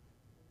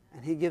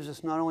 And He gives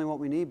us not only what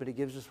we need, but He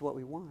gives us what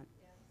we want.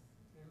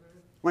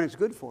 When it's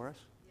good for us.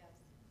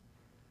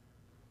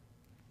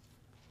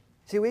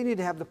 See, we need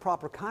to have the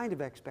proper kind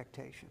of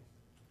expectation.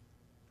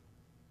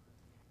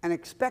 An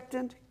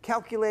expectant,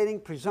 calculating,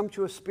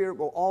 presumptuous spirit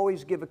will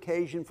always give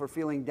occasion for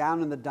feeling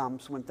down in the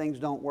dumps when things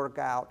don't work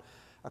out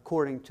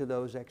according to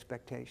those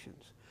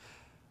expectations.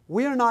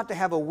 We are not to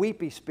have a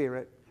weepy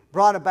spirit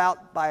brought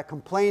about by a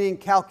complaining,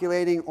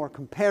 calculating, or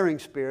comparing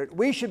spirit.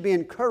 We should be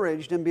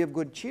encouraged and be of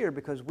good cheer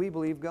because we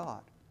believe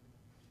God.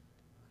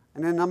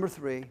 And then number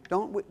 3,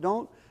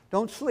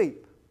 don't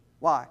sleep.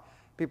 Why?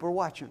 People are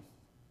watching.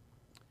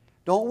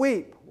 Don't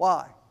weep.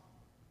 Why?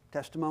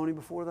 Testimony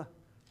before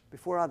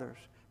others.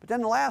 But then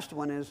the last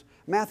one is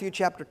Matthew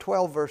chapter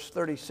 12, verse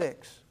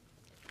 36.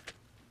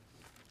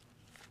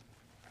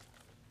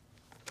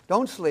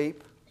 Don't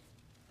sleep.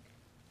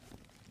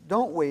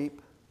 Don't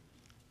weep.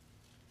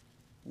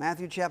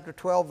 Matthew chapter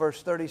 12,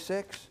 verse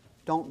 36.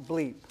 Don't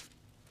bleep.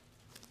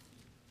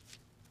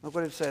 Look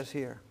what it says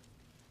here.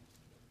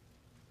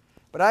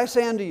 "But I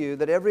say unto you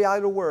that every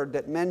idle word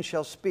that men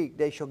shall speak,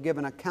 they shall give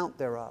an account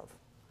thereof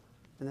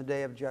in the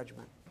day of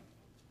judgment."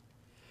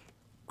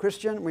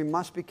 Christian, we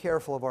must be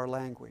careful of our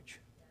language.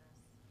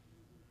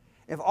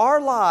 If our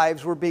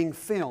lives were being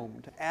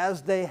filmed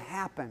as they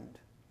happened,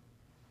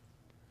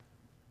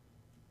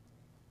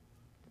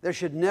 there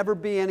should never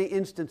be any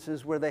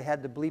instances where they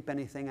had to bleep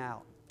anything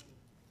out.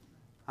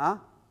 Huh?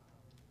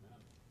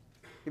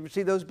 You ever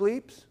see those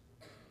bleeps?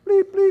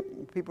 Bleep,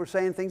 bleep. People are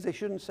saying things they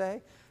shouldn't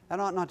say. That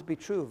ought not to be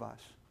true of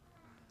us.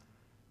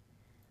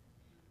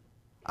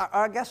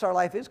 I guess our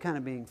life is kind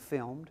of being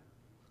filmed.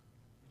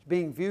 It's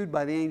being viewed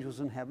by the angels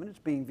in heaven. It's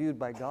being viewed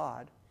by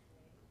God.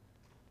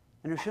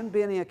 And there shouldn't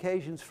be any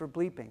occasions for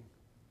bleeping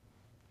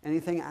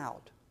anything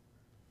out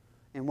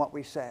in what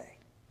we say.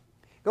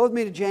 Go with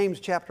me to James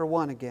chapter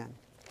 1 again.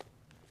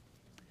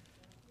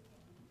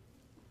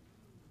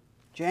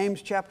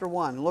 James chapter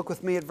 1. Look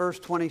with me at verse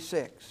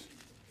 26.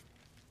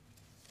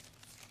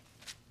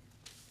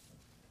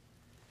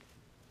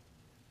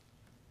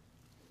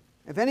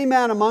 "If any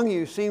man among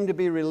you seem to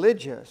be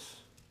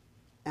religious,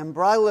 and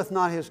bridleth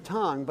not his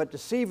tongue, but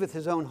deceiveth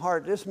his own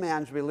heart, this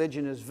man's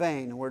religion is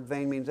vain." The word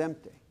vain means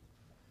empty.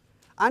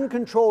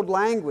 Uncontrolled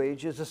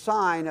language is a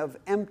sign of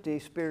empty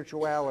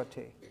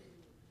spirituality.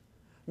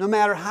 No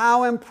matter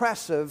how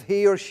impressive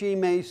he or she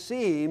may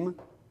seem,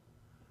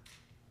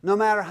 no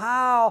matter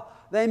how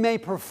they may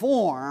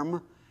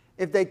perform,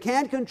 if they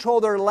can't control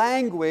their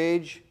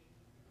language,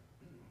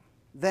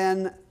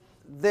 then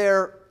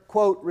their,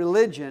 quote,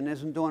 religion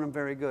isn't doing them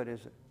very good,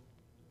 is it?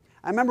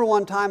 I remember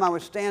one time I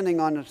was standing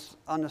on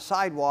the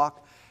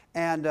sidewalk,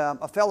 and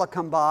a fella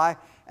come by,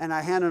 and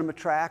I handed him a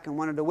tract and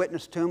wanted to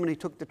witness to him, and he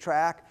took the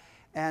tract,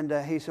 and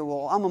he said,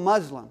 well, I'm a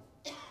Muslim.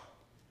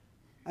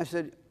 I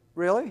said,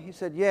 really? He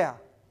said, yeah.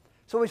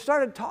 So we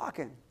started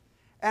talking,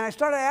 and I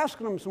started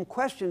asking him some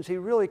questions he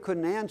really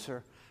couldn't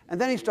answer, and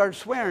then he started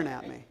swearing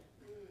at me.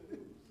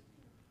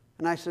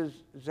 And I said,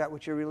 is that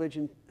what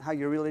how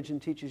your religion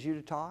teaches you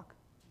to talk?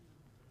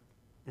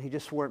 And he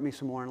just swore at me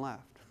some more and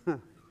left.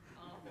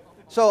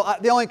 So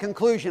the only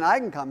conclusion I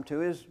can come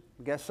to is,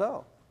 I guess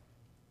so.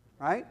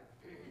 Right?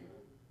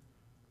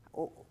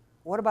 Well,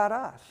 what about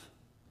us?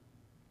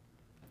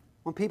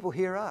 When people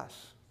hear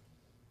us,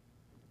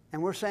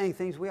 and we're saying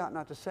things we ought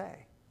not to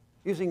say,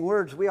 using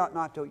words we ought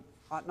not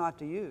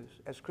to use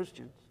as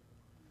Christians,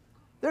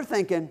 they're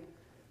thinking,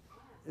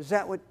 is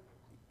that what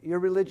your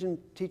religion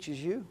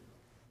teaches you?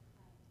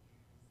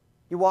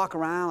 You walk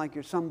around like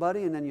you're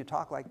somebody and then you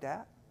talk like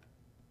that?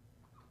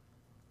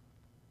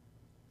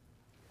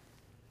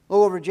 Look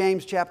over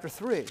James chapter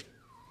 3,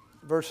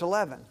 verse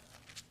 11.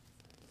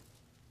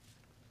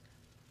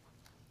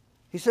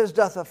 He says,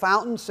 doth a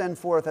fountain send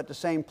forth at the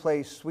same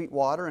place sweet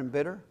water and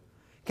bitter?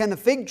 Can the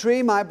fig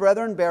tree, my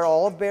brethren, bear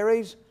olive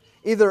berries,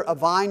 either a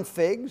vine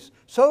figs?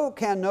 So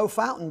can no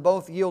fountain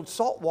both yield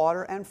salt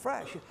water and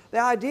fresh. The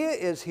idea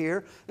is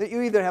here that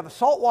you either have a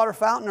saltwater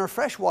fountain or a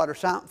freshwater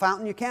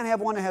fountain. You can't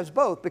have one that has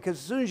both, because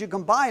as soon as you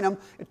combine them,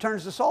 it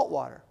turns to salt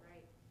water.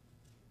 Right.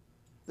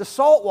 The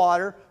salt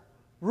water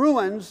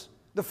ruins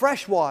the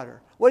fresh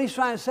water. What he's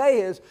trying to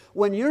say is,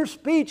 when your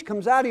speech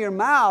comes out of your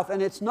mouth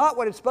and it's not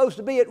what it's supposed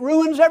to be, it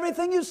ruins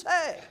everything you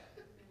say.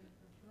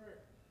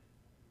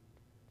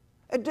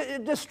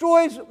 It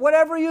destroys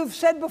whatever you've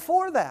said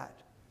before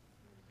that.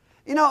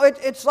 You know,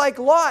 it's like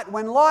Lot.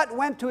 When Lot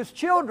went to his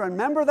children,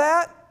 remember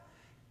that?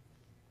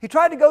 He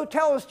tried to go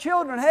tell his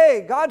children,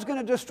 hey, God's going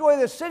to destroy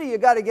this city, you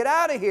got to get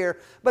out of here.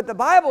 But the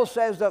Bible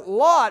says that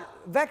Lot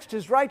vexed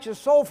his righteous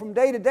soul from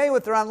day to day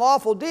with their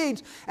unlawful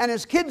deeds, and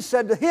his kids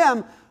said to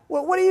him,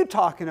 well, what are you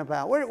talking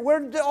about? Where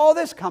did all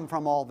this come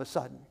from all of a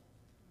sudden?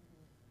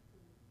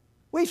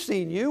 We've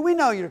seen you. We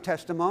know your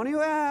testimony.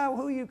 Well,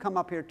 who you come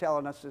up here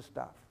telling us this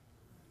stuff?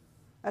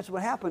 That's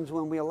what happens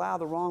when we allow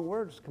the wrong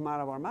words to come out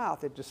of our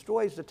mouth. It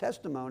destroys the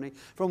testimony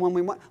from when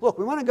we want. Look,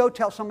 we want to go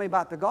tell somebody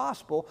about the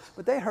gospel,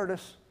 but they heard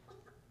us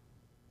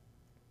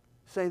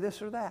say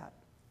this or that.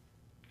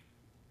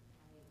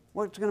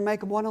 What's going to make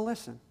them want to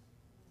listen?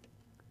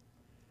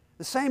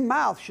 The same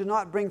mouth should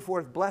not bring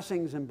forth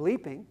blessings and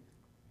bleeping.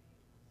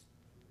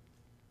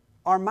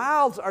 Our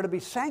mouths are to be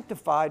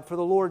sanctified for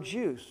the Lord's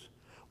use.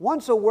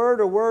 Once a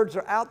word or words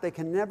are out, they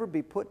can never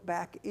be put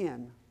back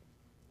in.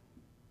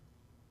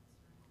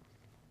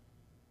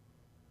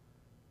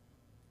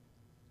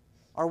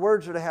 Our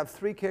words are to have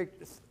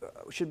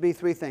should be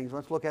three things.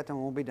 Let's look at them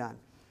and we'll be done.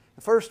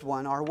 The first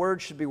one, our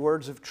words should be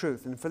words of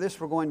truth. And for this,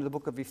 we're going to the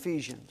book of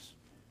Ephesians.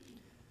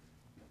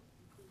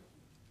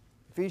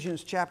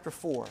 Ephesians chapter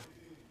 4.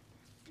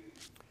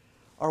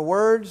 Our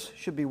words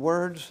should be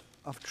words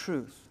of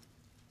truth.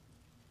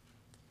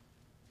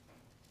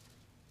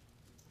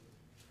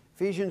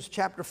 Ephesians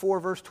chapter 4,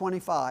 verse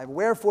 25.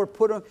 Wherefore,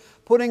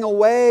 putting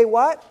away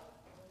what?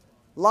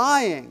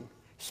 Lying.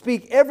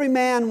 Speak every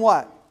man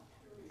what?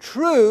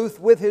 Truth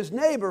with his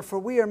neighbor, for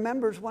we are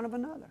members one of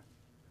another.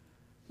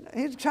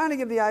 He's trying to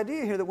give the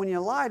idea here that when you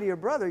lie to your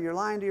brother, you're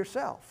lying to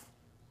yourself.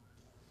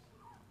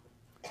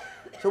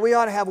 So we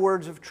ought to have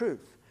words of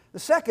truth. The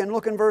second,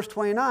 look in verse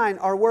 29,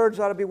 our words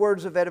ought to be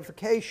words of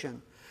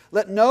edification.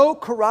 Let no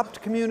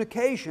corrupt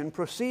communication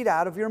proceed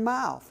out of your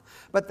mouth,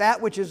 but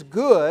that which is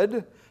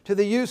good to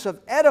the use of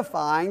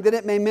edifying, that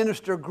it may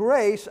minister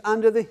grace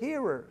unto the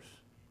hearers.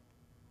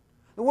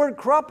 The word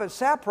corrupt is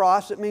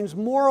sapros. It means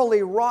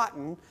morally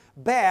rotten,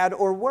 bad,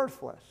 or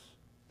worthless.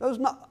 Those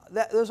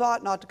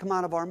ought not to come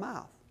out of our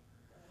mouth.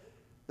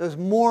 Those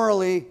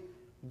morally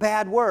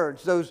bad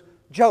words, those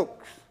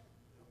jokes.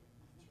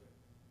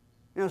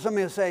 You know,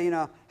 somebody will say,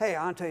 hey,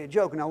 I'll tell you a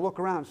joke, and I'll look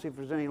around and see if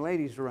there's any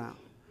ladies around.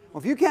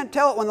 Well, if you can't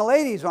tell it when the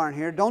ladies aren't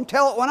here, don't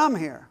tell it when I'm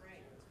here.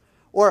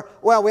 Or,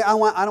 well,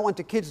 I don't want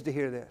the kids to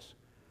hear this.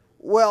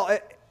 Well,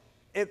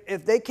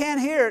 if they can't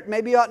hear it,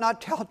 maybe you ought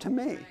not tell it to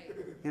me,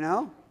 you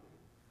know?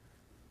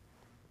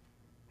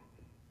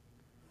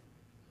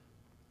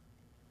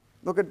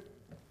 Look at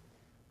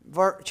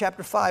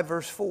chapter 5,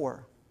 verse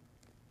 4.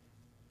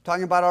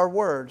 Talking about our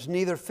words,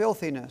 neither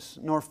filthiness,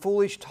 nor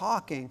foolish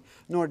talking,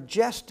 nor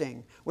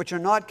jesting, which are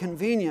not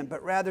convenient,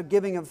 but rather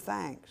giving of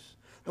thanks.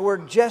 The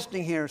word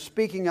jesting here is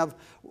speaking of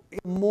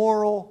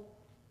immoral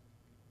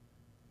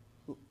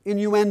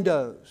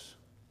innuendos.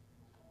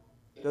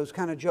 Those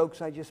kind of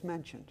jokes I just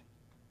mentioned.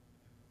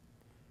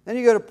 Then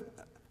you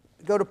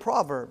go to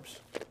Proverbs.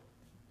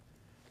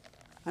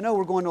 I know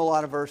we're going to a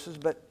lot of verses,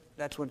 but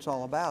that's what it's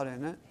all about,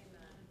 isn't it?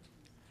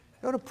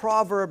 Go to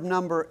Proverb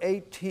number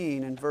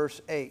 18 and verse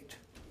 8.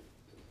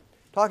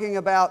 Talking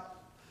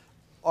about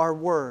our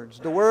words.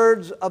 The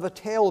words of a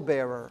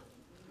talebearer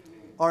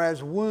are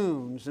as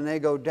wounds, and they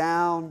go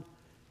down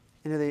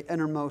into the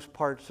innermost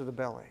parts of the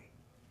belly.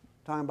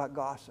 Talking about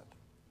gossip.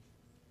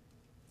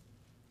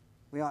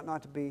 We ought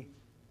not to be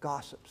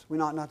gossips. We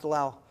ought not to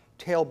allow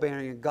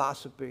tale-bearing and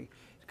gossiping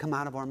to come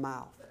out of our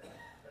mouth.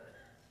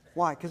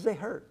 Why? Because they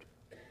hurt.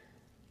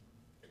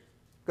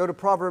 Go to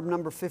Proverb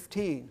number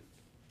 15,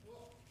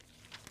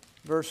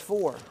 verse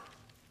 4.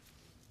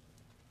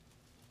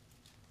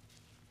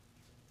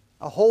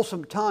 A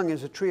wholesome tongue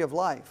is a tree of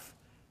life,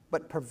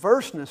 but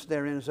perverseness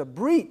therein is a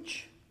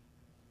breach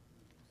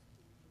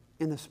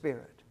in the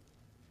spirit.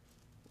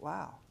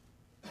 Wow.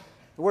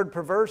 The word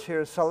perverse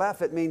here is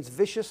salaf. It means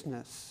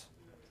viciousness.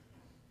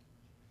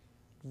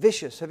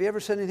 Vicious. Have you ever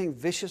said anything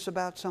vicious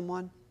about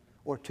someone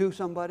or to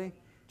somebody?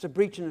 It's a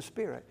breach in the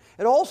spirit.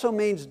 It also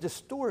means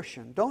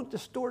distortion. Don't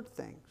distort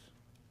things.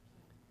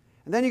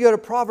 And then you go to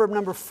Proverb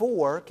number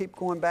 4. Keep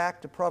going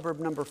back to Proverb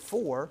number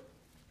 4.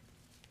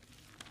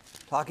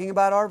 Talking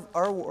about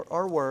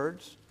our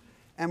words.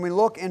 And we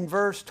look in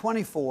verse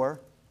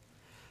 24.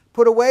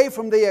 Put away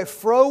from thee a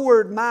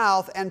froward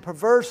mouth, and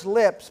perverse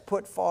lips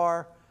put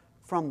far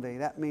from thee.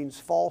 That means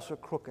false or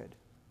crooked.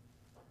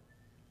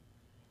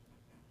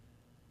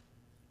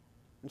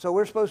 And so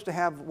we're supposed to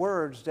have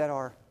words that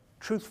are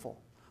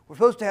truthful. We're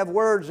supposed to have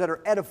words that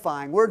are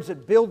edifying, words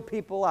that build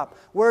people up,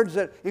 words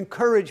that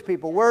encourage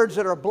people, words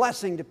that are a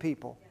blessing to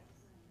people.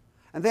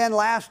 And then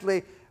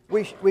lastly,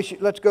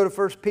 let's go to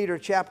 1 Peter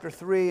chapter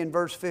 3 and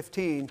verse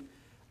 15.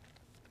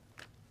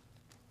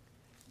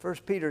 1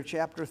 Peter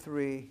chapter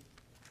 3.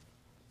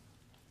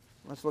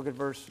 Let's look at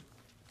verse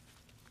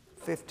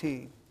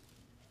 15.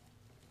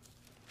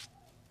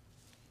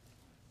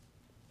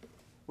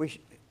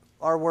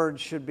 Our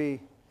words should be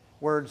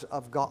words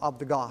of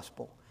the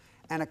gospel.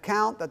 An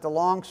account that the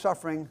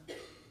long-suffering,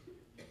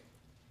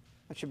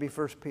 that should be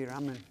 1 Peter.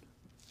 I'm in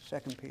 2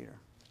 Peter.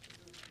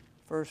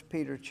 1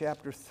 Peter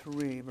chapter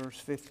 3, verse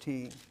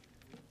 15.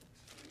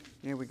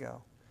 Here we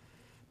go.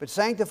 But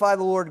sanctify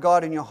the Lord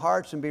God in your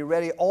hearts and be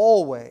ready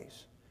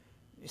always.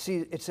 You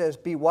see, it says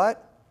be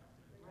what?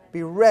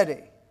 Be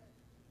ready.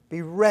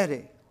 Be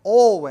ready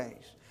always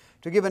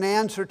to give an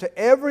answer to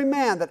every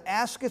man that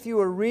asketh you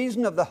a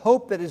reason of the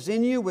hope that is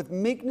in you with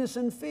meekness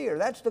and fear.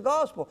 That's the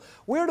gospel.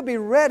 We're to be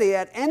ready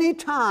at any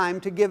time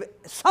to give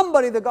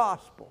somebody the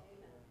gospel.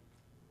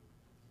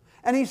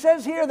 And he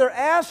says here they're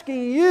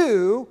asking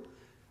you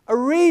a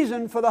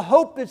reason for the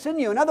hope that's in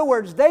you. In other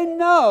words, they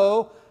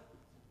know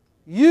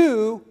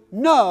you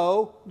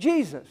know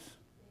Jesus.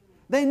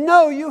 They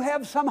know you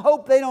have some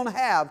hope they don't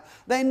have.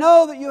 They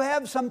know that you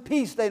have some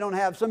peace they don't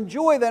have, some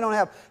joy they don't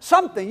have,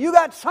 something. You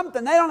got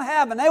something they don't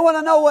have, and they want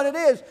to know what it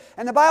is.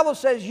 And the Bible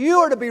says you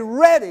are to be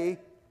ready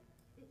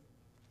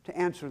to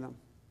answer them.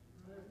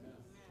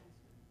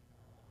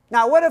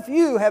 Now, what if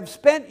you have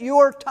spent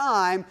your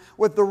time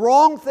with the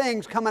wrong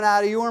things coming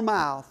out of your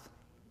mouth?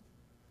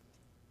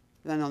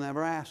 Then they'll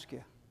never ask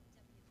you.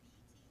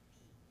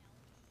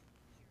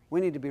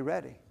 We need to be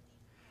ready.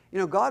 You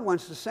know, God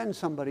wants to send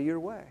somebody your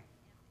way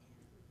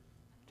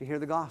to hear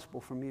the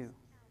gospel from you.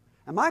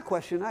 And my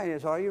question tonight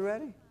is, are you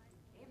ready?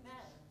 Amen.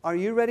 Are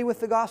you ready with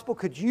the gospel?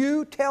 Could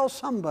you tell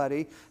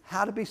somebody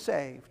how to be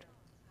saved?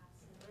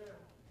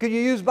 Could you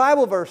use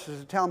Bible verses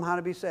to tell them how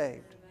to be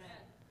saved? Amen.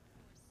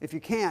 If you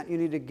can't, you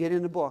need to get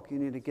in the book. You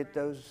need to get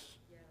those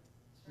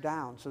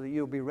down so that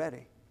you'll be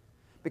ready.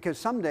 Because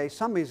someday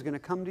somebody's going to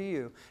come to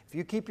you. If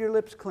you keep your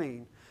lips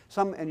clean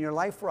and your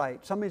life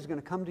right, somebody's going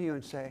to come to you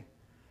and say,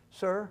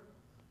 "Sir,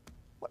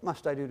 what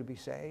must I do to be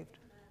saved?"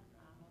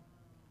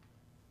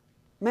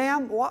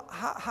 "Ma'am,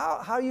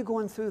 how are you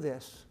going through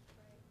this?"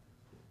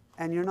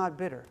 And you're not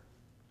bitter.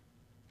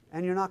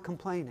 And you're not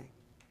complaining.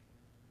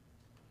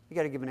 You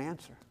got to give an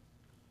answer.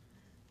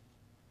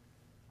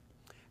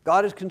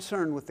 God is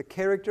concerned with the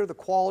character, the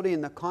quality,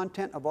 and the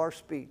content of our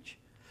speech.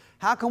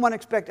 How can one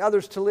expect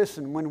others to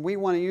listen when we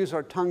want to use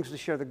our tongues to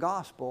share the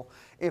gospel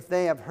if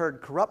they have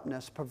heard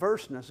corruptness,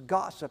 perverseness,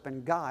 gossip,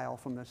 and guile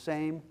from the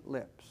same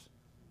lips?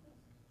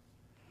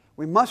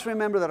 We must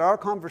remember that our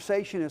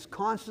conversation is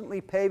constantly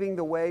paving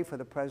the way for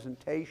the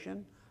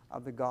presentation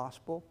of the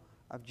gospel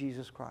of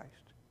Jesus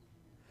Christ.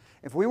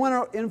 If we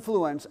want to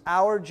influence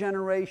our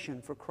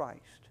generation for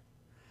Christ,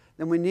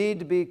 then we need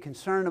to be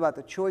concerned about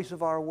the choice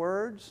of our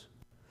words,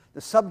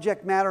 the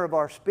subject matter of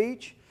our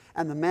speech,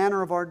 and the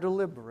manner of our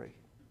delivery.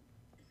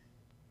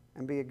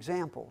 And be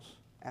examples,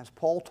 as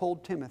Paul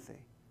told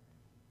Timothy,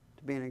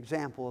 to be an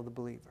example of the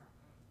believer.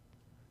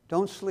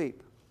 Don't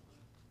sleep.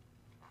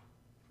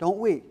 Don't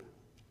weep.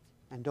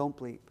 And don't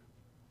bleep.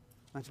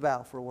 Let's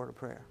bow for a word of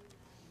prayer.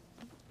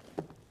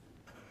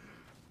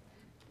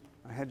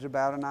 Our heads are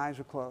bowed and eyes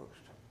are closed.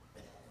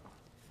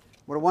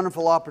 What a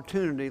wonderful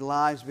opportunity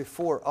lies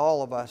before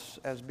all of us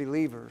as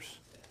believers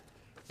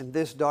in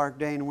this dark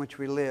day in which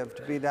we live,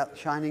 to be that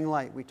shining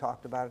light we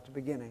talked about at the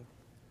beginning.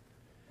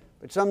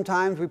 But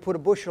sometimes we put a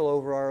bushel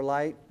over our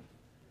light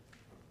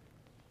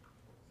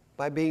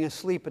by being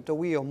asleep at the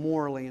wheel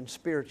morally and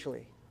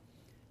spiritually.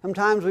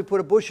 Sometimes we put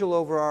a bushel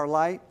over our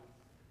light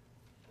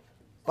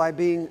by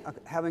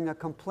having a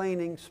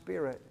complaining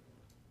spirit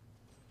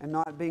and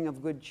not being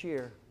of good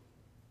cheer,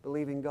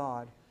 believing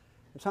God.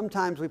 And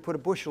sometimes we put a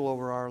bushel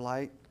over our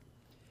light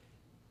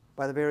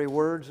by the very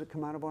words that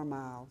come out of our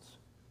mouths.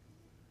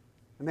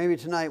 And maybe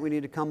tonight we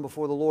need to come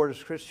before the Lord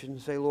as Christians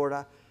and say, Lord,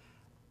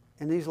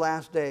 in these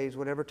last days,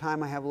 whatever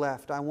time I have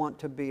left, I want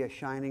to be a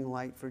shining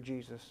light for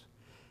Jesus.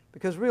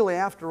 Because really,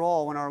 after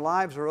all, when our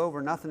lives are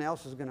over, nothing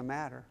else is going to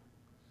matter.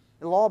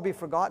 It'll all be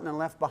forgotten and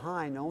left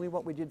behind. Only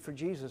what we did for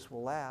Jesus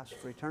will last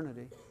for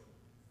eternity.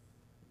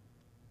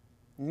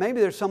 Maybe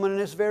there's someone in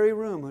this very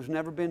room who's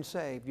never been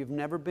saved. You've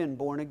never been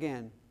born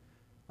again.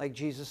 Like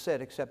Jesus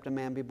said, except a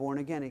man be born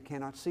again, he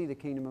cannot see the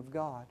kingdom of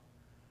God.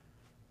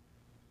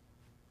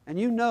 And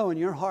you know in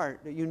your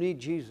heart that you need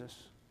Jesus.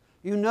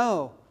 You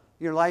know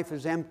your life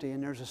is empty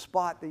and there's a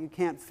spot that you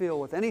can't fill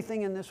with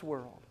anything in this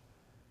world.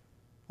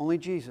 Only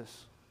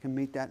Jesus can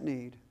meet that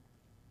need.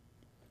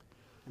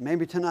 And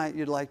maybe tonight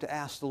you'd like to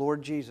ask the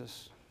Lord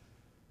Jesus,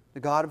 the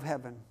God of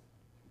heaven,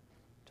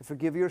 to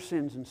forgive your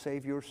sins and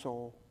save your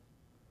soul,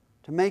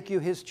 to make you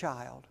His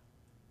child,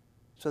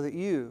 so that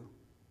you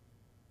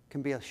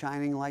can be a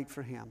shining light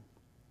for Him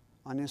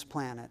on this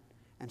planet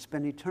and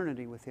spend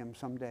eternity with Him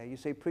someday. You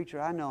say,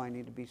 preacher, I know I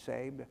need to be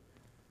saved.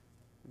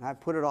 And I've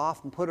put it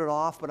off,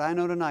 but I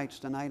know tonight's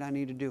the night I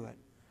need to do it.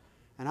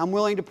 And I'm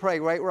willing to pray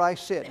right where I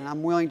sit, and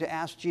I'm willing to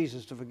ask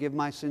Jesus to forgive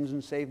my sins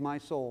and save my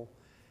soul.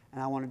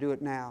 And I want to do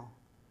it now.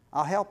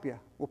 I'll help you.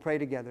 We'll pray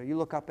together. You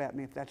look up at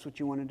me if that's what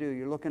you want to do.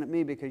 You're looking at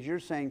me because you're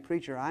saying,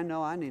 preacher, I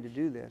know I need to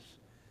do this.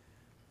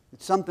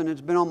 It's something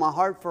that's been on my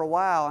heart for a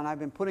while, and I've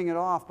been putting it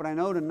off, but I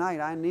know tonight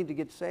I need to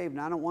get saved,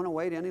 and I don't want to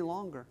wait any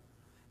longer.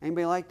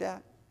 Anybody like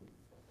that?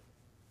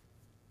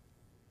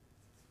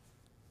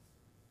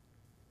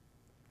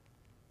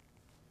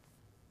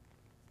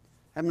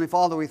 Heavenly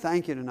Father, we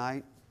thank you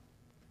tonight.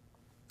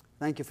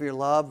 Thank you for your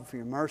love, for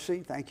your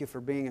mercy. Thank you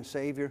for being a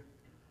Savior.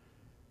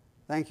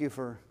 Thank you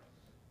for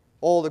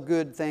all the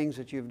good things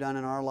that you've done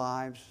in our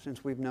lives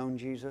since we've known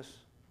Jesus.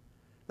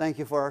 Thank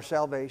you for our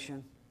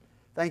salvation.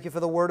 Thank you for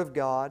the Word of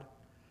God.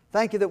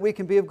 Thank you that we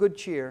can be of good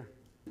cheer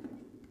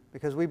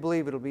because we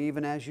believe it'll be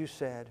even as you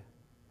said.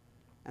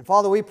 And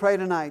Father, we pray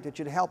tonight that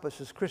you'd help us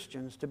as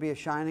Christians to be a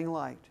shining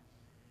light.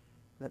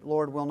 That,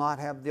 Lord, we'll not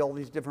have all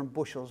these different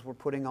bushels we're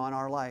putting on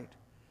our light,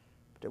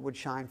 but it would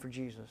shine for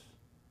Jesus.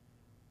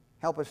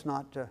 Help us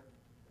not to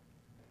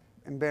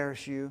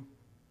embarrass you,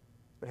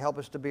 but help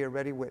us to be a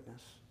ready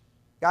witness.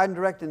 Guide and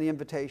direct in the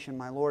invitation,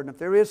 my Lord. And if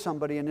there is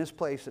somebody in this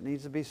place that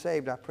needs to be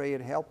saved, I pray you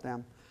to help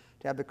them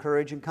to have the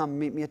courage and come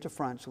meet me at the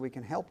front so we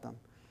can help them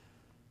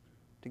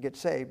to get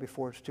saved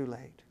before it's too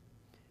late.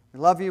 We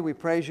love you, we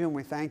praise you, and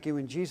we thank you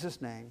in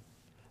Jesus' name.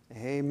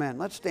 Amen.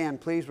 Let's stand,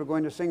 please. We're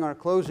going to sing our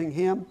closing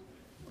hymn.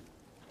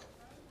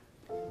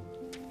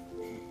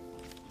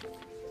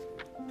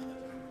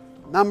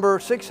 Number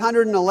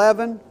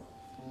 611,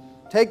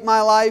 Take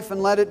My Life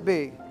and Let It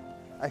Be,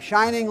 a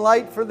shining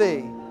light for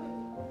Thee.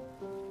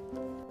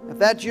 If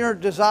that's your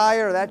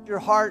desire, that's your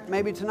heart,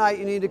 maybe tonight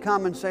you need to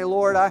come and say,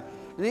 Lord, I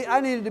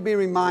needed to be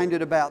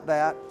reminded about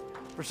that.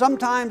 For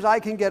sometimes I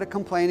can get a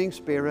complaining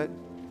spirit.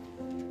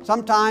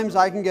 Sometimes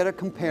I can get a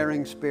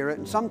comparing spirit.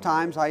 And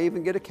sometimes I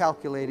even get a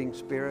calculating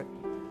spirit.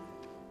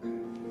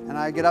 And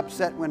I get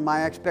upset when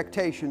my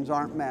expectations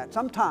aren't met.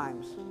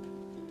 Sometimes.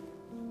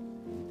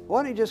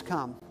 Why don't you just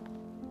come?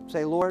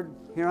 Say, Lord,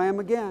 here I am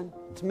again.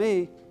 It's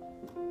me,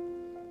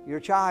 your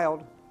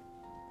child.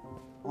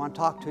 I want to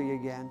talk to you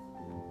again.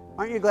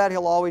 Aren't you glad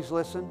He'll always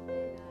listen?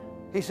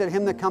 He said,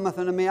 Him that cometh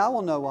unto me, I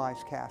will no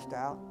wise cast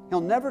out. He'll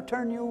never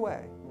turn you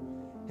away.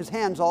 His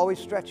hand's always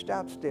stretched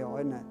out still,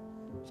 isn't it?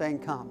 Saying,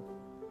 come.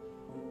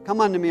 Come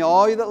unto me,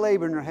 all you that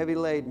labor and are heavy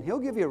laden. He'll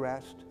give you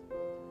rest.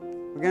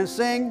 We're going to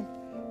sing.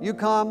 You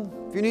come.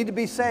 If you need to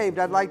be saved,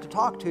 I'd like to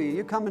talk to you.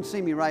 You come and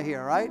see me right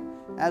here, all right?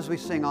 As we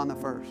sing on the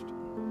first.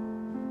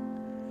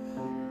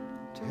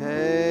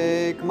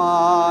 Take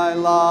my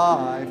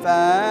life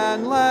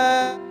and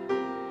let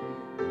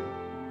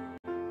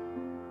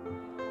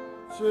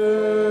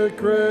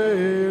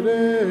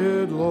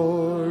Secreted,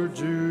 Lord,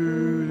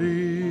 to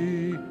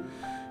Thee.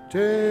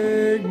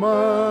 Take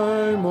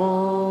my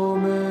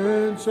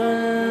moments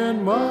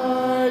and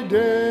my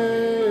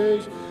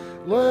days.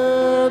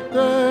 Let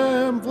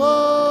them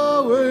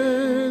flow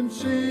in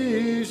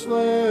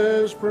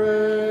ceaseless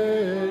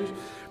praise.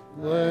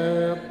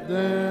 Let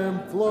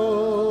them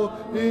flow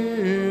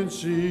in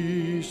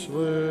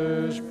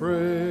ceaseless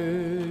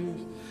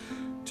praise.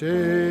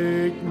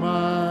 Take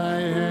my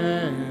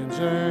hands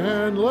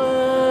and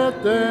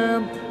let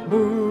them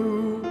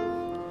move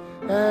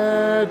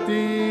at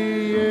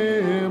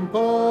the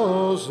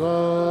impulse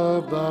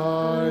of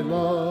Thy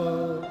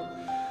love.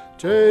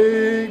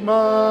 Take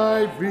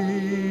my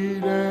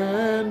feet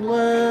and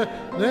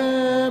let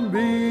them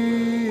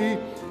be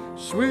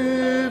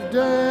swift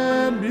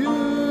and beautiful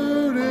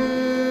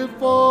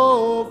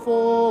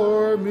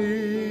for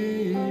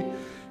me.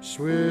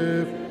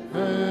 Swift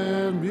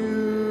and beautiful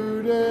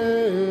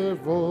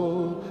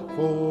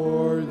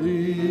for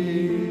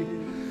Thee.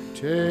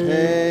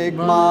 Take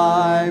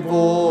my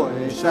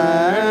voice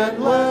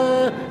and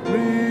let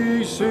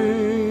me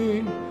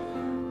sing,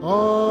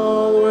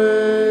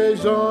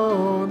 always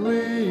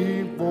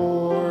only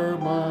for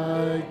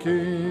my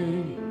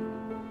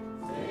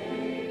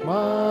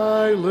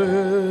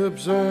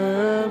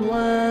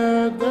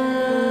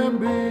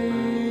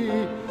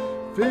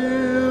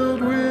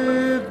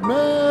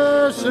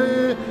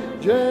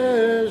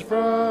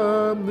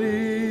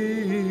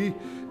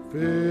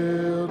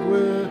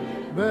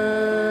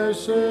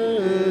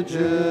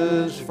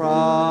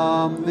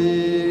from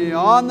thee.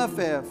 On the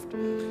fifth.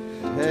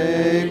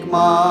 Take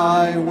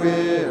my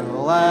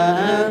will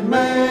and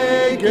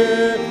make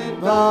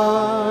it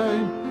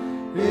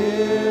thine.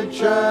 It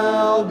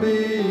shall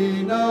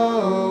be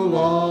no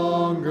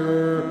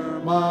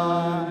longer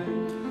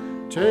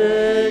mine.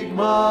 Take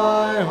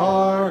my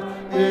heart,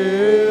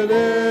 it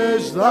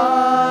is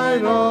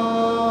thine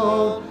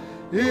own.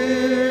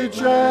 It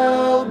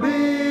shall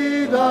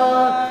be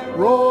thy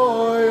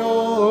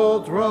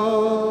royal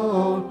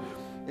throne.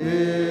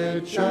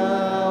 It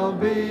shall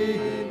be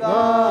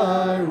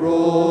thy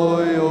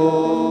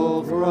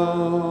royal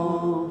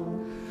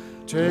throne.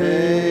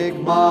 Take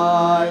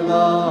my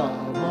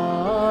love,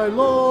 my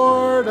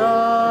Lord,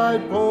 I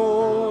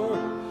pour,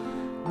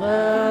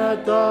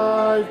 that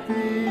thy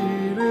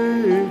feet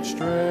each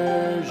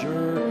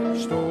treasure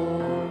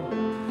store.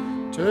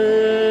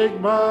 Take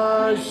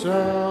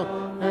myself,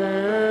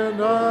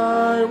 and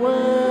I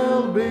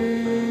will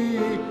be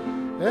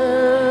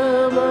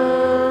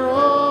ever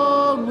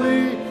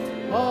only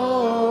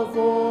all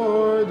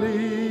for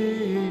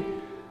thee,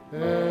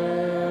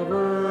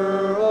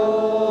 ever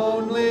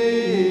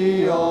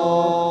only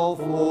all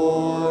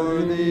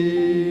for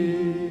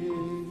thee.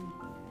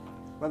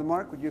 Brother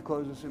Mark, would you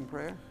close us in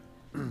prayer?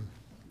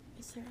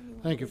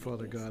 Thank you,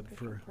 Father God,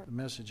 for the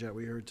message that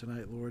we heard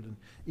tonight, Lord. And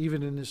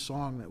even in this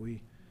song that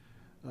we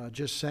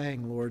just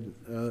sang, Lord,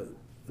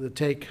 the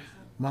take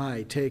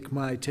my.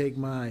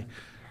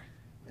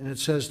 And it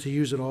says to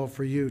use it all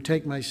for you.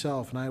 Take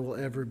myself, and I will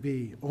ever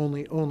be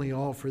only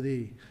all for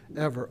thee,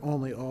 ever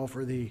only all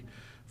for thee.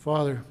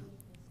 Father,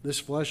 this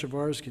flesh of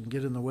ours can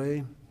get in the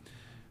way.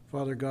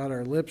 Father God,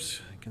 our lips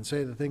can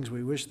say the things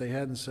we wish they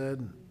hadn't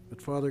said.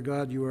 But Father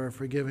God, you are a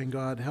forgiving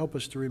God. Help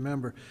us to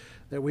remember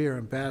that we are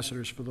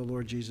ambassadors for the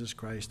Lord Jesus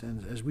Christ.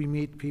 And as we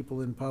meet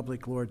people in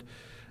public, Lord,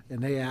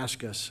 and they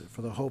ask us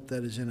for the hope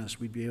that is in us,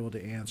 we'd be able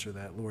to answer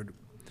that, Lord.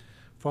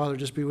 Father,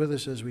 just be with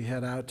us as we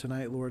head out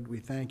tonight, Lord. We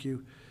thank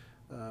you,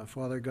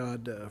 Father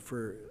God,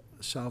 for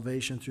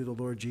salvation through the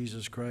Lord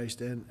Jesus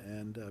Christ.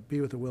 And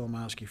be with the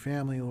Wilmowski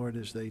family, Lord,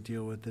 as they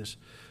deal with this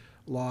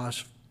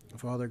loss,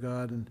 Father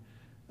God. And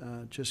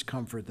just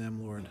comfort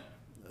them, Lord,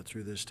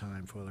 through this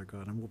time, Father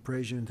God. And we'll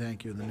praise you and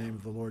thank you in the name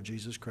of the Lord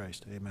Jesus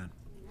Christ. Amen.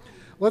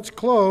 Let's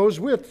close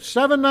with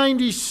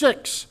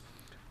 796.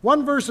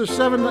 One verse of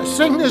 7.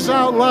 Sing this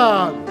out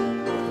loud.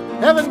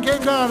 Heaven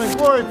came down and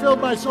glory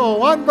filled my soul.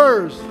 One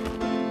verse.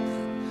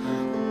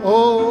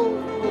 Oh,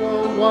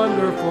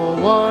 wonderful,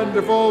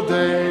 wonderful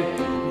day.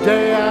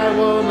 Day I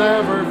will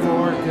never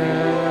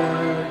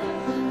forget.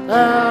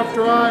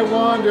 After I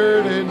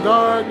wandered in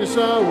darkness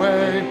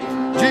away,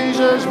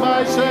 Jesus,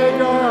 my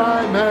Savior,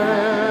 I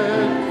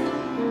met.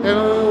 And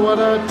oh, what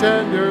a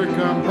tender,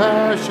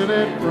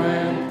 compassionate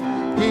friend.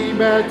 He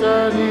met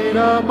the need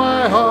of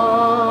my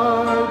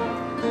heart.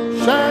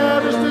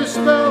 Shadows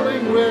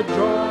dispelling with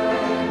joy.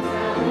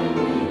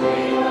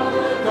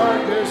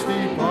 Darkness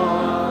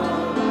depart.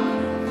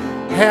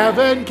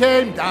 Heaven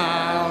came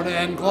down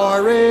and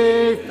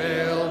glory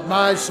filled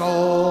my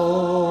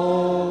soul.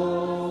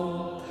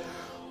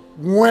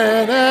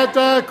 When at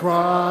the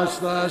cross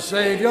the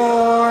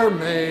Savior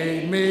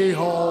made me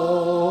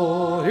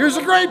whole. Here's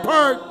the great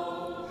part.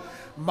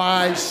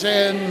 My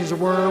sins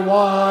were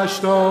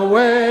washed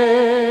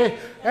away,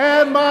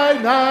 and my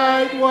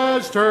night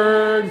was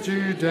turned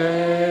to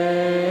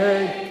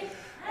day.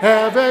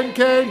 Heaven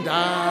came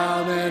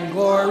down and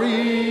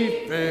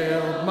glory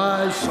filled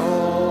my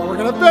soul. We're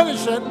going to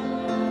finish it.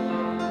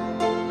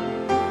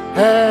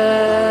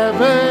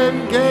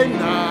 Heaven came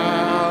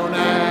down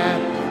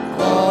and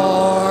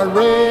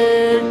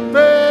glory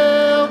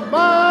filled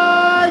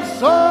my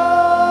soul.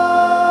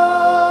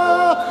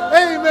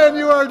 Amen.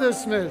 You are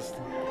dismissed.